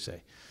 as they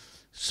say.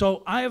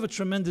 So I have a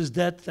tremendous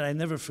debt that I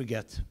never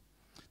forget.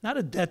 Not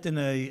a debt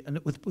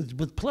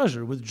with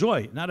pleasure, with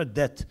joy. Not a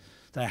debt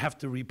that I have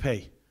to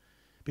repay.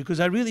 Because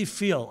I really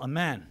feel a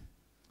man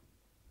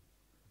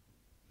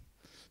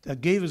that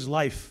gave his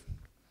life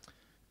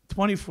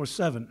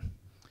 24/7,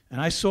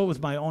 and I saw with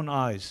my own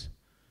eyes,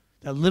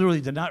 that literally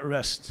did not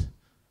rest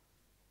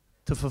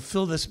to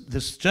fulfill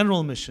this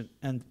general mission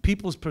and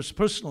people's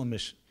personal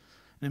mission.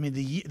 I mean,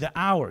 the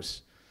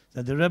hours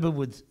that the Rebbe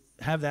would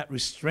have that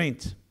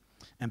restraint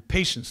and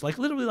patience, like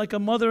literally like a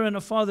mother and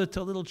a father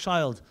to a little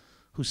child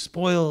who's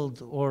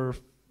spoiled or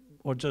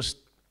just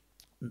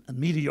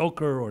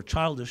mediocre or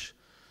childish.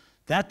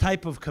 That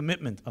type of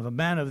commitment of a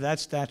man of that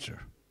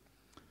stature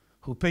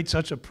who paid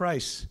such a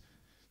price,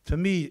 to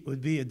me, it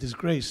would be a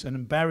disgrace, an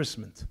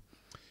embarrassment,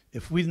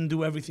 if we didn't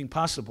do everything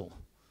possible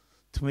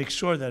to make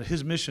sure that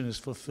his mission is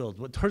fulfilled.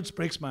 What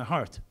breaks my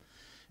heart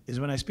is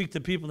when I speak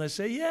to people and they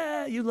say,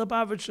 yeah, you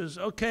Lubavitchers,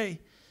 okay,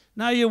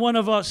 now you're one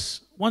of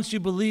us. Once you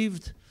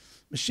believed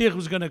Mashiach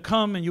was going to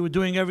come and you were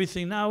doing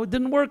everything, now it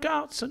didn't work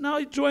out, so now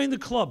you join the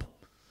club.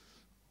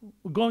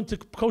 We're going to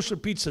kosher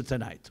pizza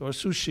tonight, or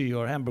sushi,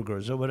 or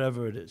hamburgers, or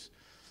whatever it is.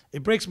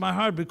 It breaks my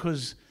heart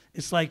because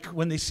it's like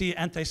when they see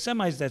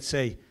anti-Semites that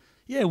say,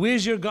 yeah,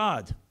 where's your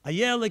God?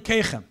 Ayeh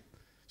lekechem.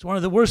 It's one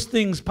of the worst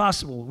things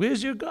possible.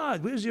 Where's your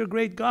God? Where's your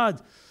great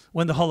God?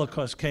 When the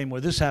Holocaust came, or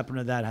this happened,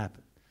 or that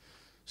happened.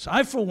 So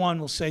I, for one,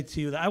 will say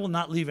to you that I will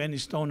not leave any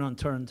stone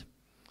unturned.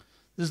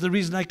 This is the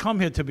reason I come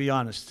here, to be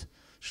honest.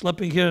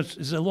 Schlepping here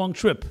is a long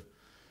trip.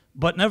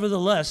 But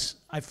nevertheless,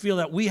 I feel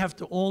that we have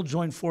to all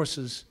join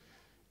forces.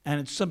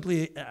 And it's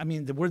simply, I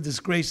mean, the word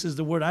disgrace is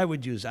the word I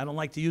would use. I don't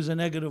like to use a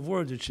negative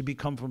word. It should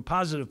come from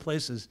positive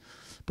places.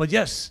 But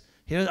yes,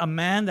 here's a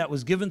man that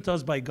was given to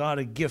us by God,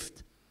 a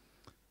gift.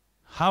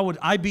 How would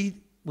I be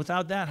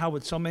without that? How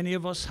would so many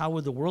of us? How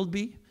would the world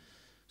be?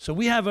 So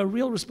we have a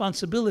real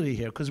responsibility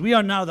here, because we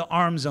are now the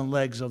arms and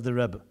legs of the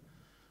Rebbe.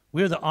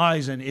 We're the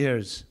eyes and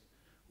ears.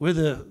 We're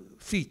the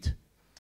feet.